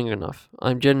terrifying enough.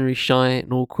 I'm generally shy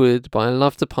and awkward, but I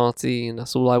love to party and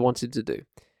that's all I wanted to do.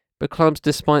 But clubs,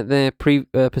 despite their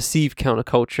perceived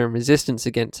counterculture and resistance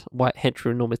against white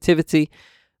heteronormativity,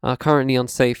 are currently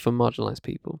unsafe for marginalized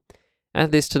people.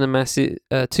 Add this to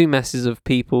the two masses of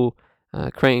people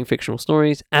creating fictional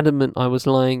stories, adamant I was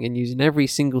lying and using every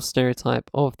single stereotype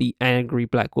of the angry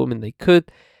black woman they could.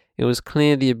 It was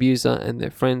clear the abuser and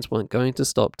their friends weren't going to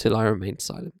stop till I remained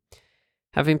silent.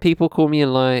 Having people call me a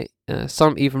lie,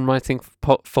 some even writing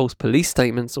false police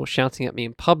statements or shouting at me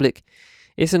in public,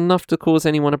 is enough to cause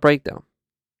anyone a breakdown.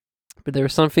 But there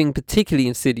is something particularly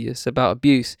insidious about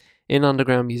abuse in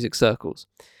underground music circles.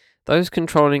 Those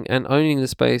controlling and owning the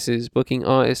spaces, booking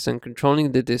artists and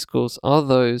controlling the discourse are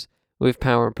those with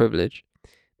power and privilege.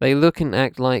 They look and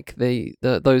act like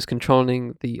those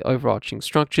controlling the overarching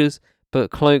structures,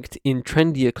 but cloaked in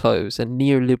trendier clothes and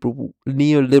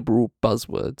neoliberal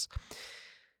buzzwords.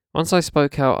 Once I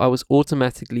spoke out, I was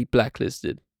automatically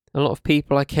blacklisted. A lot of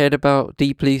people I cared about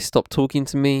deeply stopped talking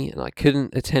to me, and I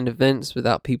couldn't attend events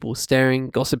without people staring,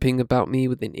 gossiping about me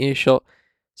within earshot,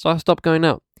 so I stopped going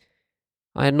out.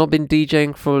 I had not been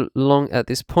DJing for long at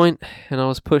this point, and I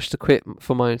was pushed to quit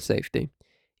for my own safety.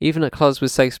 Even at clubs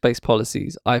with safe space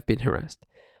policies, I've been harassed.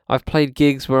 I've played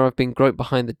gigs where I've been groped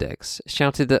behind the decks,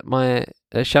 shouted at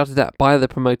by the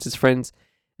promoter's friends,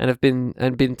 and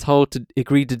been told to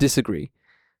agree to disagree.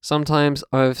 Sometimes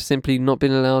I've simply not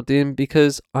been allowed in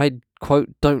because I, quote,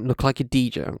 don't look like a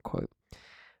DJ, unquote.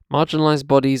 Marginalized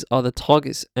bodies are the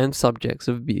targets and subjects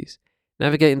of abuse.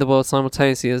 Navigating the world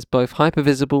simultaneously as both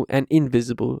hypervisible and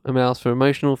invisible allows for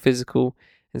emotional, physical,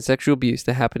 and sexual abuse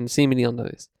to happen seemingly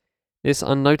unnoticed. This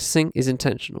unnoticing is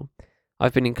intentional.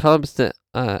 I've been in clubs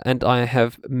and I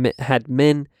have had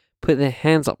men put their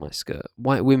hands up my skirt,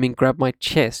 white women grab my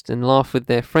chest and laugh with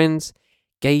their friends,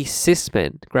 gay cis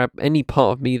men grab any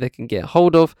part of me they can get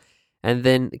hold of, and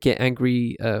then get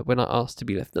angry when I ask to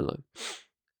be left alone.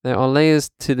 There are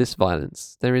layers to this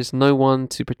violence. There is no one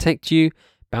to protect you.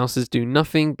 Bouncers do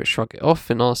nothing but shrug it off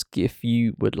and ask if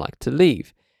you would like to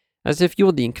leave, as if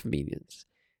you're the inconvenience.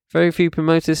 Very few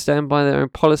promoters stand by their own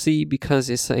policy because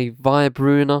it's a vibe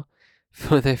ruiner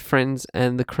for their friends,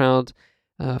 and the crowd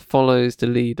follows the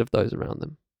lead of those around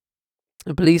them.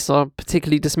 The police are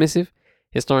particularly dismissive.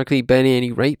 Historically, barely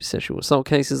any rape, sexual assault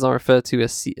cases are referred to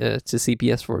as to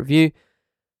CPS for review,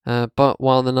 but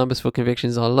while the numbers for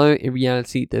convictions are low, in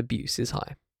reality the abuse is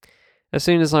high. As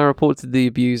soon as I reported the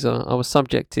abuser, I was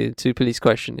subjected to police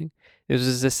questioning. It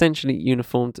was essentially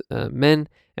uniformed men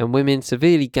and women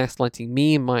severely gaslighting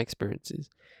me and my experiences.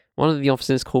 One of the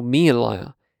officers called me a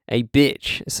liar, a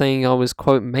bitch, saying I was,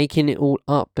 quote, making it all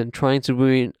up and trying to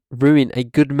ruin a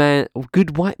good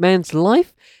white man's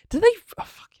life. Do they? Oh,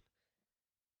 fucking.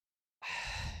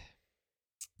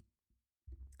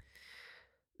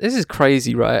 This is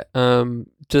crazy, right?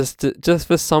 Just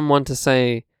for someone to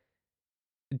say,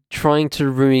 trying to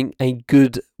ruin a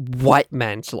good white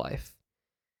man's life.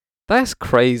 That's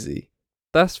crazy.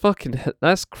 That's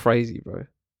crazy, bro.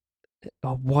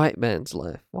 A white man's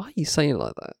life. Why are you saying it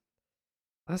like that?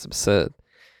 That's absurd.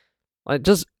 Like,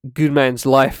 just good man's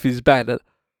life is bad.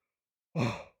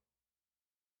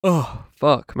 Oh,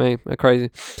 fuck, man. That's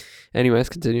crazy. Anyway, let's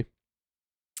continue.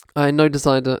 I had no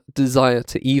desire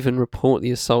to even report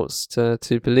the assaults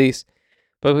to police,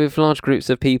 but with large groups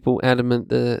of people adamant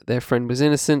that their friend was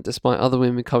innocent, despite other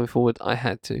women coming forward, I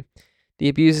had to. The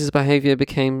abuser's behaviour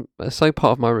became so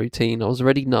part of my routine, I was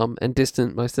already numb and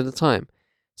distant most of the time.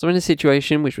 So when a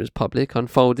situation, which was public,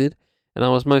 unfolded, and I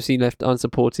was mostly left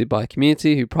unsupported by a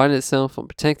community who prided itself on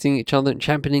protecting each other and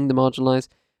championing the marginalised,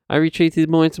 I retreated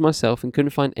more into myself and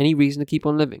couldn't find any reason to keep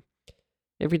on living.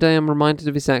 Every day I'm reminded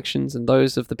of his actions and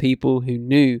those of the people who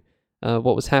knew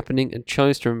what was happening and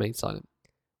chose to remain silent.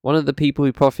 One of the people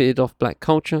who profited off black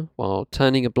culture while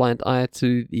turning a blind eye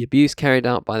to the abuse carried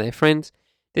out by their friends.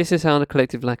 This is how the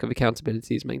collective lack of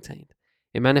accountability is maintained.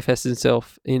 It manifests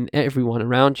itself in everyone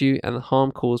around you, and the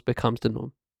harm caused becomes the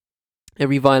norm.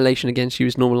 Every violation against you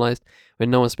is normalized when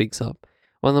no one speaks up.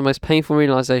 One of the most painful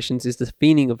realizations is the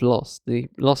feeling of loss, the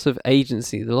loss of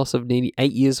agency, the loss of nearly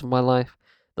 8 years of my life,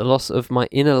 the loss of my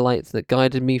inner light that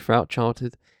guided me throughout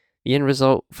childhood. The end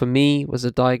result for me was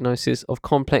a diagnosis of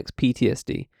complex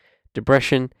PTSD,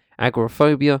 depression,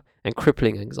 agoraphobia, and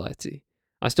crippling anxiety.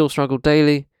 I still struggle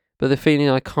daily, but the feeling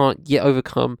I can't yet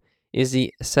overcome is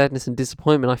the sadness and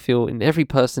disappointment I feel in every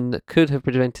person that could have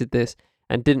prevented this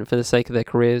and didn't for the sake of their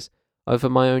careers over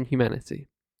my own humanity.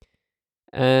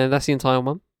 And that's the entire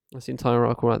one. That's the entire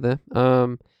article right there.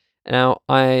 Now,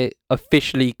 I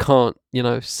officially can't,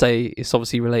 say it's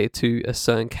obviously related to a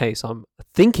certain case I'm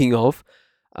thinking of,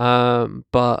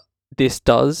 but this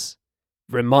does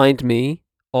remind me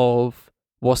of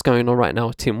what's going on right now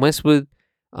with Tim Westwood.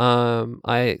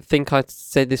 I think I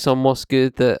said this on What's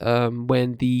Good that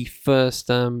when the first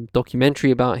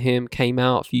documentary about him came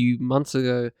out a few months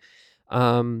ago,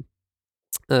 Kelechi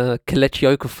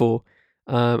Okafor,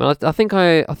 and I think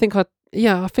I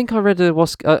read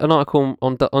an article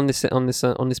on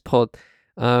this pod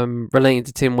relating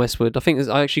to Tim Westwood. I think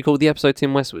I actually called the episode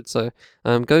Tim Westwood, so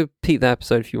go peep that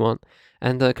episode if you want.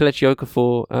 And Kelechi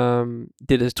Okafor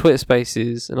did his Twitter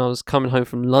Spaces, and I was coming home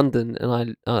from London,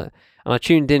 and I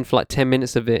tuned in for like 10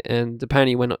 minutes of it, and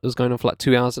apparently it was going on for like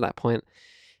 2 hours at that point.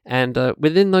 And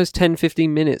within those 10-15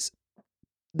 minutes,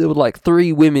 there were like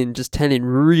 3 women just telling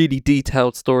really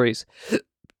detailed stories,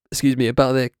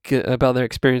 about their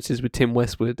experiences with Tim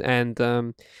Westwood, and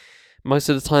most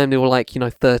of the time they were like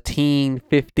 13,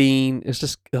 15. It's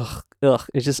just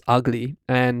it's just ugly.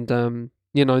 And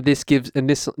this gives, and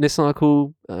this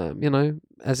article,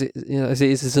 as it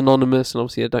is anonymous, and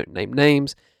obviously I don't name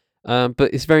names, but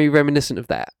it's very reminiscent of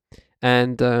that.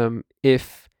 And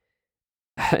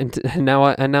now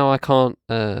I can't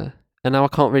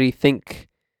really think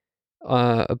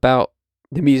about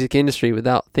the music industry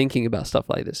without thinking about stuff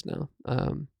like this now.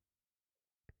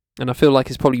 And I feel like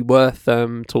it's probably worth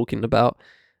talking about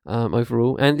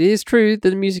overall. And it is true that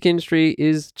the music industry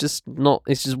is just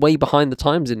way behind the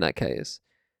times in that case.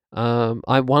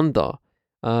 I wonder,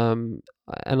 and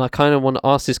I kind of want to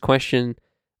ask this question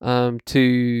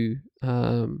to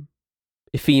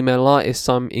female artists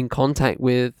I'm in contact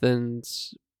with, and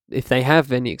if they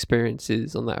have any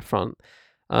experiences on that front.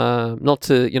 Not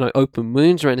to, open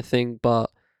wounds or anything,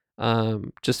 but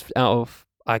just out of,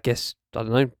 I guess, I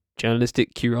don't know,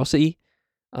 journalistic curiosity.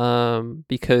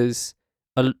 Because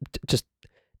just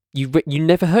you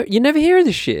never hear of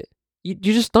this shit. You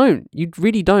just don't. You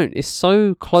really don't. It's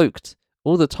so cloaked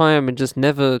all the time and just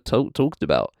never talked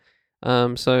about.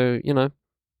 So,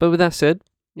 but with that said,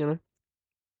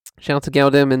 shout out to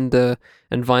Galdem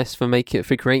and Vice for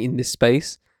creating this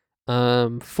space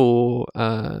for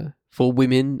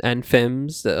women and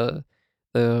femmes that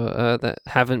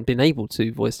haven't been able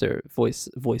to voice their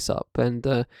voice up. And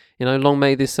long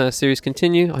may this series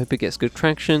continue. I hope it gets good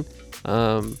traction.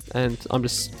 And I'm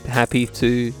just happy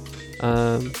to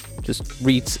just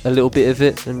read a little bit of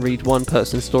it and read one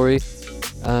person's story,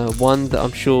 one that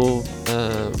I'm sure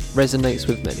resonates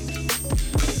with many.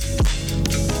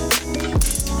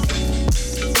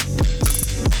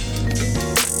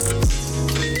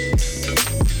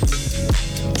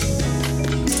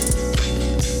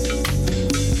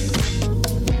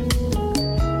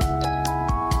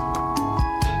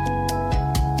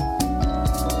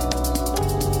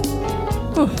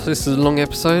 So this is a long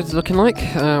episode looking like.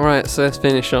 Right, so let's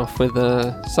finish off with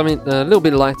something a little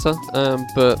bit lighter,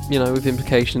 but with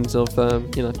implications of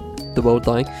the world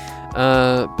dying.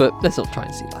 But let's not try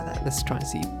and see it like that. Let's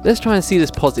try and see this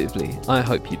positively. I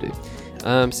hope you do.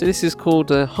 So this is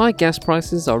called High Gas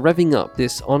Prices Are Revving Up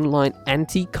This Online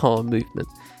Anti-Car Movement.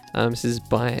 This is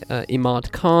by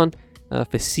Imad Khan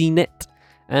for CNET.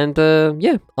 And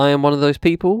I am one of those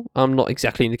people. I'm not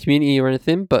exactly in the community or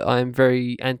anything, but I'm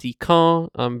very anti-car.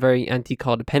 I'm very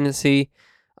anti-car dependency.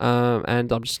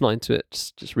 And I'm just not into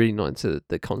it. Just really not into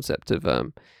the concept of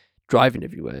driving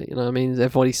everywhere. You know what I mean?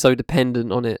 Everybody's so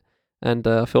dependent on it. And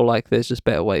I feel like there's just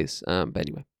better ways. But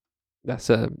anyway, that's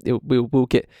we'll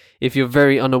get. If you're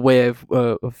very unaware of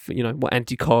what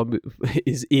anti-car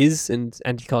is and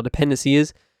anti-car dependency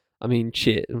is, I mean,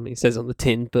 shit. I mean, it says on the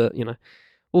tin, but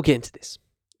we'll get into this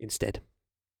instead.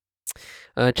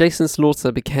 Jason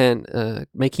Slaughter began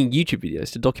making YouTube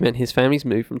videos to document his family's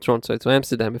move from Toronto to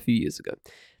Amsterdam a few years ago.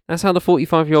 That's how the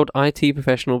 45-year-old IT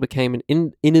professional became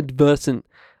an inadvertent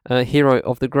hero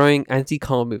of the growing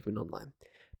anti-car movement online.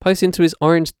 Posting to his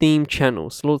orange-themed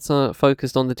channel, Slaughter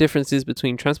focused on the differences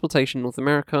between transportation in North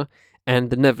America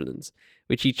and the Netherlands,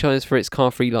 which he chose for its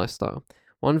car-free lifestyle.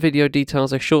 One video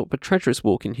details a short but treacherous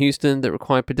walk in Houston that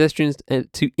required pedestrians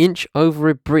to inch over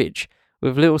a bridge,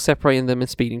 with little separating them and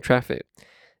speeding traffic.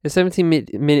 The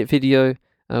 17-minute video,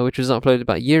 which was uploaded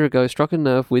about a year ago, struck a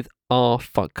nerve with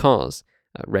Fuck Cars,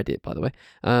 Reddit, by the way,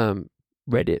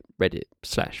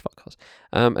 Reddit/fuckcars,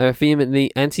 a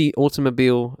vehemently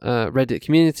anti-automobile Reddit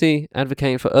community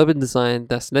advocating for urban design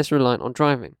that's less reliant on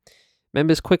driving.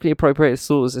 Members quickly appropriated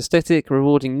Slaughter's aesthetic,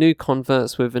 rewarding new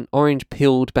converts with an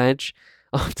orange-pilled badge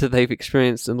after they've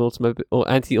experienced an automobile or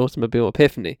anti-automobile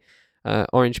epiphany.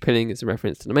 Orange pilling is a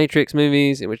reference to the Matrix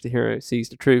movies, in which the hero sees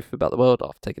the truth about the world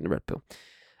after taking the red pill.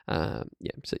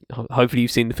 So hopefully you've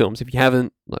seen the films. If you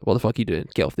haven't, what the fuck are you doing?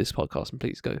 Get off this podcast and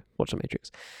please go watch the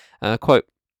Matrix. Quote,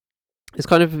 "It's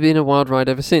kind of been a wild ride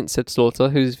ever since," said Slaughter,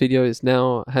 whose video has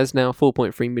now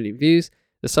 4.3 million views.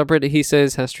 The subreddit, he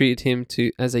says, has treated him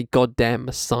as a goddamn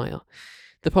messiah.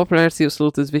 The popularity of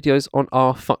Slaughter's videos on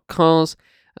Fuck Cars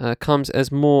comes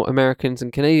as more Americans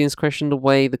and Canadians question the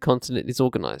way the continent is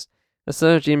organized. A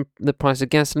surge in the price of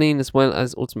gasoline as well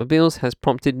as automobiles has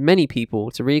prompted many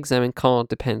people to re-examine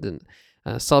car-dependent,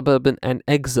 suburban and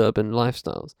exurban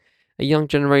lifestyles. A young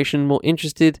generation more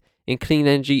interested in clean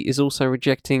energy is also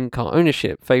rejecting car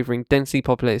ownership, favouring densely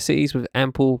populated cities with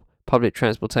ample public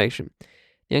transportation.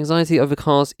 The anxiety over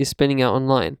cars is spinning out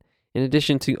online. In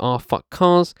addition to Fuck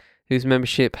Cars, whose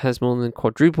membership has more than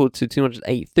quadrupled to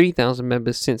 283,000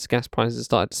 members since gas prices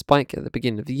started to spike at the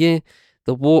beginning of the year,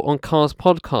 the War on Cars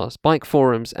podcast, bike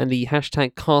forums, and the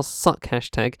hashtag CarsSuck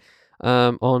hashtag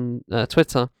on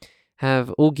Twitter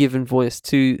have all given voice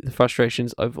to the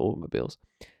frustrations over automobiles.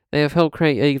 They have helped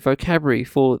create a vocabulary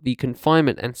for the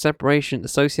confinement and separation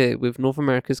associated with North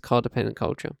America's car-dependent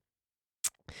culture.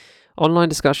 Online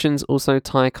discussions also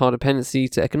tie car dependency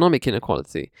to economic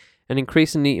inequality, an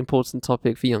increasingly important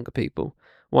topic for younger people.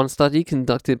 One study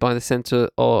conducted by the Center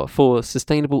for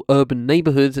Sustainable Urban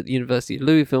Neighborhoods at the University of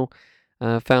Louisville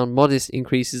found modest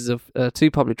increases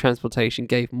to public transportation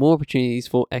gave more opportunities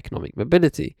for economic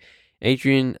mobility.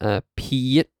 Adrian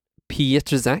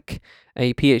Pietrzak,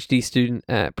 a PhD student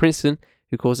at Princeton,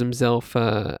 who calls himself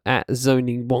at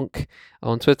Zoning Wonk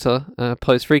on Twitter,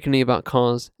 posts frequently about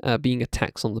cars being a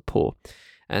tax on the poor.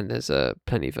 And there's a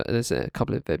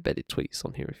couple of embedded tweets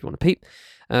on here if you want to peep.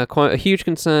 Quite a huge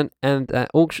concern, and that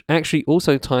actually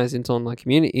also ties into online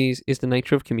communities, is the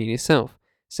nature of community itself,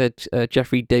 said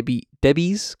Jeffrey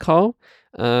Debbies Carl,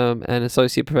 an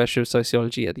associate professor of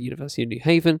sociology at the University of New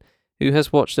Haven, who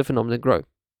has watched the phenomenon grow.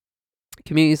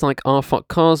 Communities like Fuck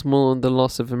Cars mourn the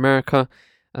loss of America.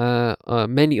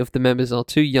 Many of the members are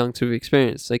too young to have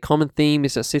experienced. A common theme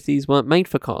is that cities weren't made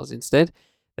for cars. Instead,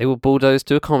 they were bulldozed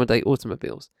to accommodate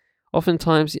automobiles.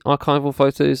 Oftentimes, archival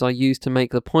photos are used to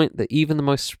make the point that even the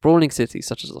most sprawling cities,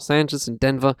 such as Los Angeles and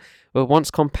Denver, were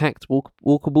once compact,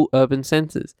 walkable urban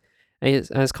centers.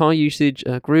 As car usage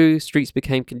grew, streets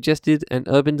became congested, and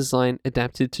urban design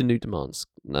adapted to new demands.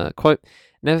 Quote,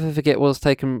 "Never forget what was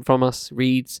taken from us,"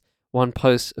 reads one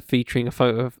post featuring a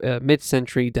photo of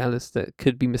mid-century Dallas that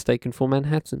could be mistaken for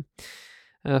Manhattan.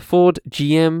 Ford,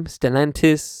 GM,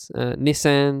 Stellantis,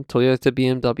 Nissan, Toyota,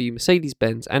 BMW,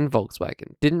 Mercedes-Benz, and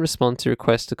Volkswagen didn't respond to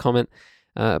requests to comment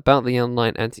about the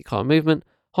online anti-car movement.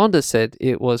 Honda said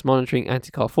it was monitoring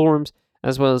anti-car forums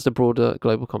as well as the broader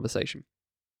global conversation.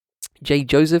 Jay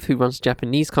Joseph, who runs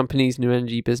Japanese company's new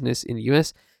energy business in the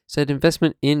US, said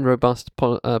investment in robust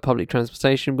public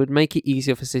transportation would make it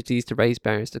easier for cities to raise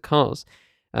barriers to cars.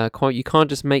 Quote, you can't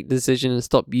just make the decision and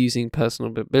stop using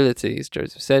personal abilities,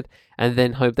 Joseph said, and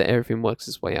then hope that everything works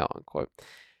its way out, unquote.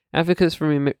 Advocates for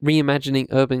reimagining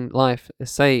urban life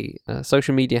say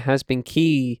social media has been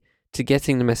key to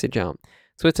getting the message out.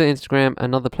 Twitter, Instagram,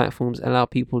 and other platforms allow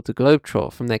people to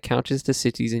globetrot from their couches to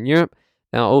cities in Europe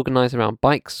that are organized around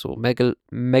bikes or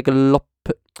megalopolises?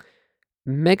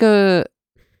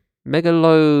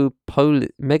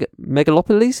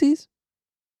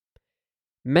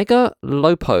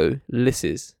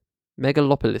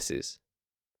 Megalopolises.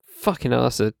 Fucking hell,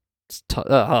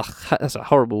 that's a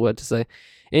horrible word to say.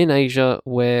 In Asia,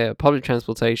 where public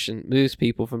transportation moves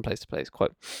people from place to place.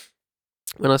 Quote,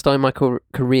 when I started my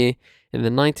career in the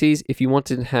 90s, if you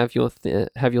wanted to have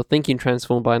your thinking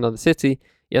transformed by another city,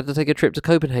 you had to take a trip to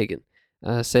Copenhagen,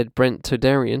 said Brent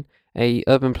Todarian, a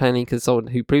urban planning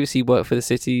consultant who previously worked for the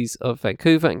cities of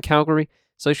Vancouver and Calgary.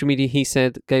 Social media, he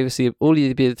said, gave us all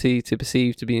the ability to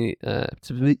perceive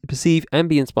and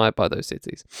be inspired by those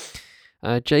cities.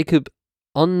 Jacob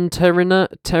Unterreiner,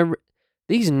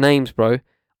 these names, bro.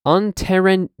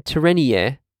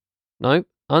 Unterreiner,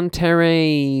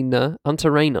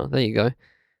 there you go.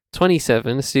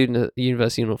 27, a student at the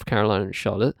University of North Carolina in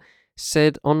Charlotte,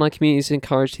 said online communities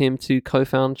encouraged him to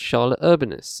co-found Charlotte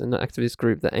Urbanists, an activist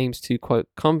group that aims to, quote,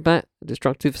 combat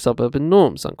destructive suburban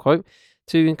norms, unquote.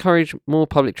 To encourage more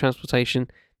public transportation,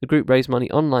 the group raised money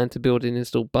online to build and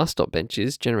install bus stop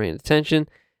benches, generating attention.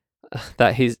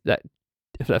 That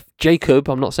Jacob,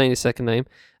 I'm not saying his second name,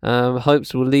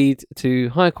 hopes will lead to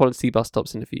higher quality bus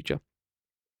stops in the future.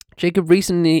 Jacob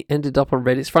recently ended up on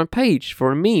Reddit's front page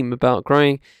for a meme about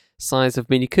growing size of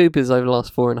Mini Coopers over the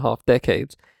last 4.5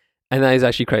 decades. And that is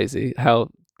actually crazy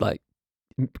how, like,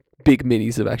 big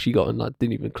minis have actually gotten, like,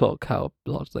 didn't even clock how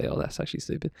large they are. That's actually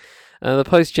stupid. The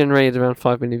post generated around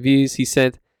 5 million views. He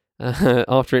said,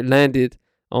 after it landed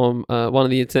on one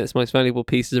of the internet's most valuable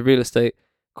pieces of real estate,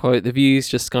 quote, the views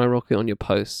just skyrocket on your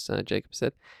posts, Jacob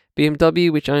said.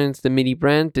 BMW, which owns the Mini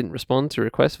brand, didn't respond to a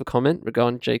request for comment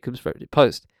regarding Jacob's voted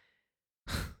post.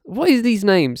 What is these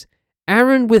names?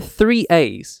 Aaron with 3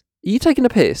 A's. Are you taking a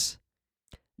piss?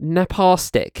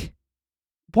 Napastek.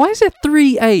 Why is there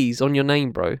 3 A's on your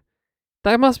name, bro?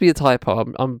 That must be a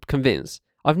typo, I'm convinced.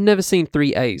 I've never seen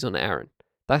 3 A's on Aaron.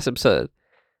 That's absurd.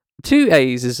 2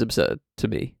 A's is absurd to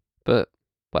me, but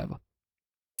whatever.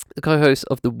 The co-host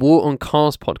of the War on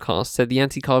Cars podcast said the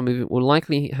anti-car movement will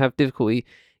likely have difficulty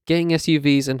getting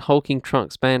SUVs and hulking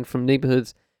trucks banned from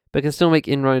neighborhoods, but can still make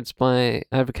inroads by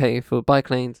advocating for bike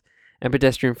lanes and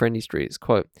pedestrian-friendly streets.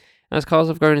 Quote, as cars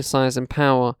have grown in size and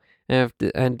power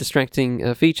and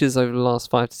distracting features over the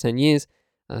last 5 to 10 years,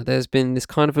 there's been this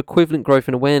kind of equivalent growth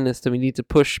in awareness that we need to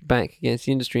push back against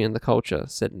the industry and the culture,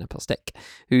 said Napastek,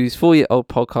 whose 4-year-old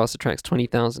podcast attracts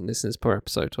 20,000 listeners per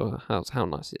episode. How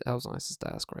nice is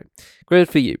that? That's great. Good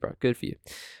for you, bro. Good for you.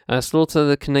 Slaughter,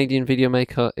 the Canadian video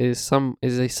maker, is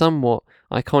a somewhat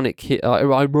ironic hero,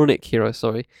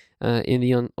 in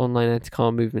the online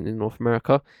anti-car movement in North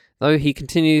America. Though he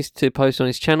continues to post on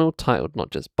his channel, titled Not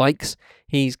Just Bikes,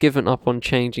 he's given up on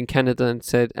change in Canada and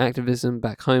said activism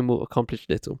back home will accomplish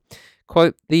little.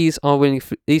 Quote, these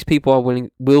people are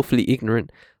willfully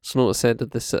ignorant, Slaughter said of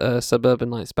the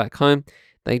suburbanites back home.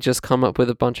 They just come up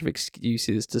with a bunch of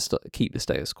excuses to keep the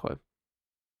status quo.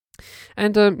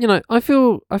 And, I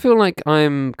feel like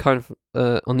I'm kind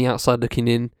of on the outside looking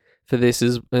in for this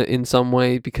in some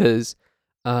way because,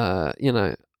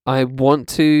 I want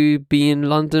to be in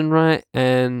London, right?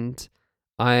 And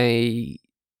I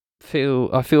feel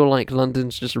like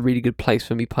London's just a really good place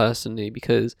for me personally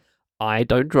because I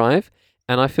don't drive,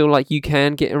 and I feel like you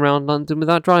can get around London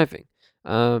without driving.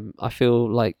 I feel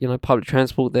like, public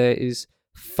transport there is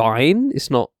fine. It's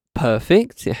not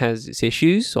perfect. It has its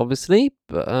issues, obviously,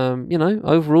 but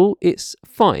overall it's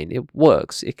fine. It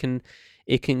works. It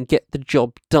can get the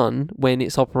job done when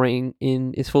it's operating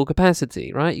in its full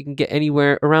capacity, right? You can get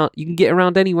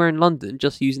around anywhere in London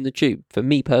just using the tube. For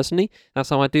me personally, that's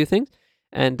how I do things.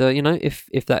 And,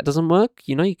 if that doesn't work,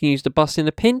 you can use the bus in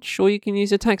a pinch or you can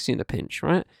use a taxi in a pinch,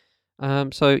 right?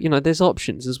 So, there's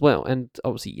options as well. And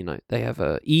obviously, they have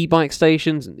e-bike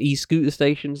stations and e-scooter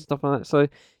stations and stuff like that. So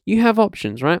you have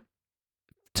options, right?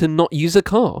 To not use a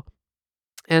car.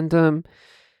 And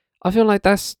I feel like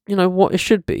that's, what it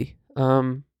should be.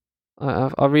 I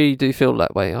really do feel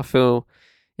that way. I feel,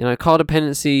 car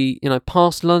dependency,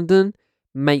 past London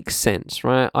makes sense,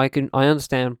 right? I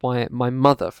understand why my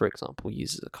mother, for example,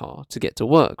 uses a car to get to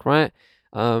work, right?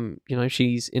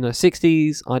 She's in her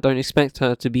 60s. I don't expect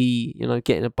her to be,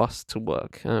 getting a bus to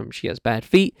work. She has bad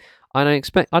feet. I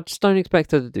just don't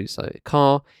expect her to do so.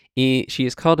 She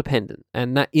is car dependent,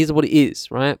 and that is what it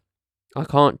is, right? I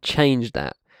can't change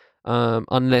that.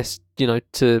 unless,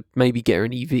 to maybe get her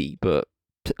an EV, but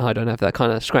I don't have that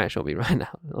kind of scratch on me right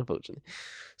now, unfortunately.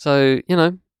 So,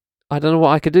 I don't know what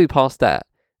I could do past that.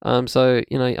 So,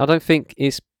 I don't think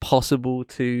it's possible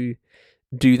to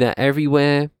do that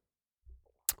everywhere,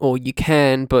 or you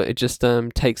can, but it just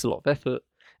takes a lot of effort.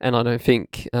 And I don't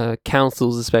think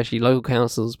councils, especially local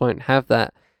councils, won't have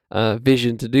that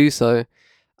vision to do so.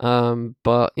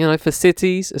 But for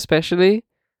cities especially,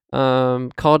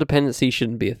 car dependency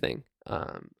shouldn't be a thing.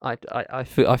 I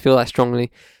feel that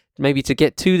strongly. Maybe to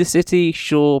get to the city,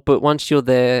 sure, but once you're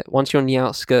there, once you're on the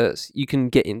outskirts, you can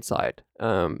get inside.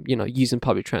 Using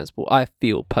public transport. I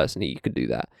feel personally you could do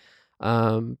that.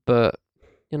 But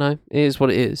it is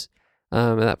what it is.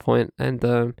 At that point, and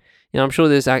I'm sure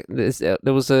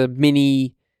there was a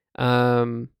mini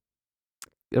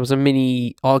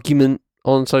argument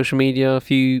on social media a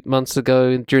few months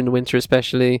ago during the winter,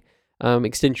 especially.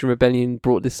 Extinction Rebellion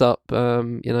brought this up,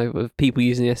 with people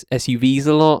using SUVs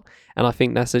a lot, and I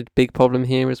think that's a big problem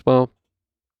here as well.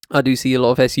 I do see a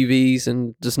lot of SUVs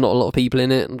and just not a lot of people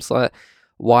in it. I'm just like,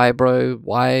 why, bro?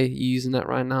 Why are you using that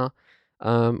right now?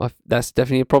 That's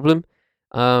definitely a problem.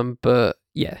 But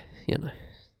yeah,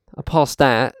 past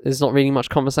that, there's not really much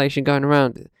conversation going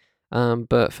around it.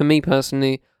 But for me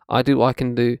personally, I do what I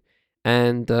can do,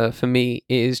 and for me,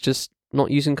 it is just not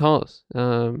using cars.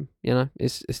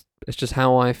 It's just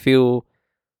how I feel.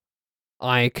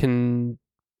 I can.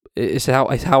 It's how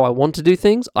I want to do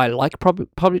things. I like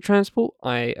public transport.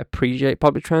 I appreciate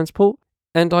public transport,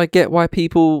 and I get why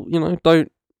people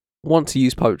don't want to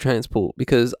use public transport,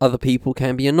 because other people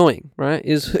can be annoying, right?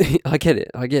 I get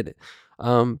it.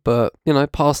 But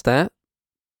past that,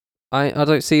 I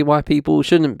don't see why people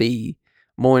shouldn't be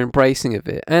more embracing of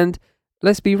it. And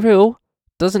let's be real,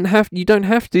 you don't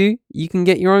have to. You can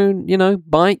get your own,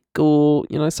 bike or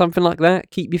something like that.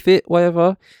 Keep you fit,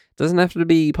 whatever. Doesn't have to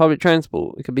be public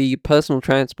transport. It could be personal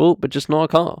transport, but just not a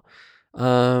car.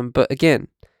 But again,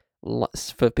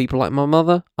 for people like my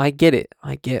mother, I get it.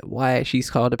 I get why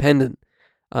she's car dependent.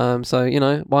 So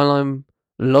while I'm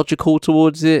logical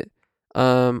towards it,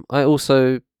 I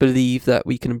also believe that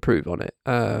we can improve on it.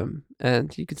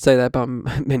 And you could say that about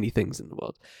many things in the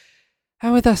world.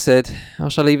 And with that said, I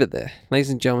shall leave it there. Ladies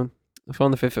and gentlemen,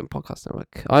 from the Fifth Podcast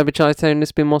Network, I've been Charlie Taylor, and this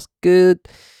has been Moss. Good.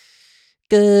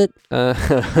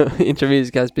 Intro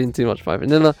music has been Too Much by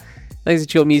Vanilla. Thanks to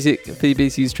Chill Music for the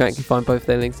ability to use track. You can find both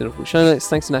their links in the full show notes.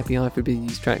 Thanks to Nappy High for the ability to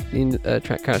use track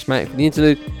Charismatic for the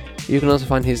interlude. You can also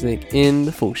find his link in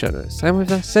the full show notes. And with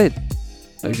that said,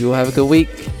 I hope you all have a good week.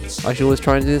 I should always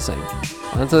try and do the same.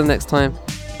 Until the next time,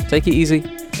 take it easy,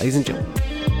 ladies and gentlemen.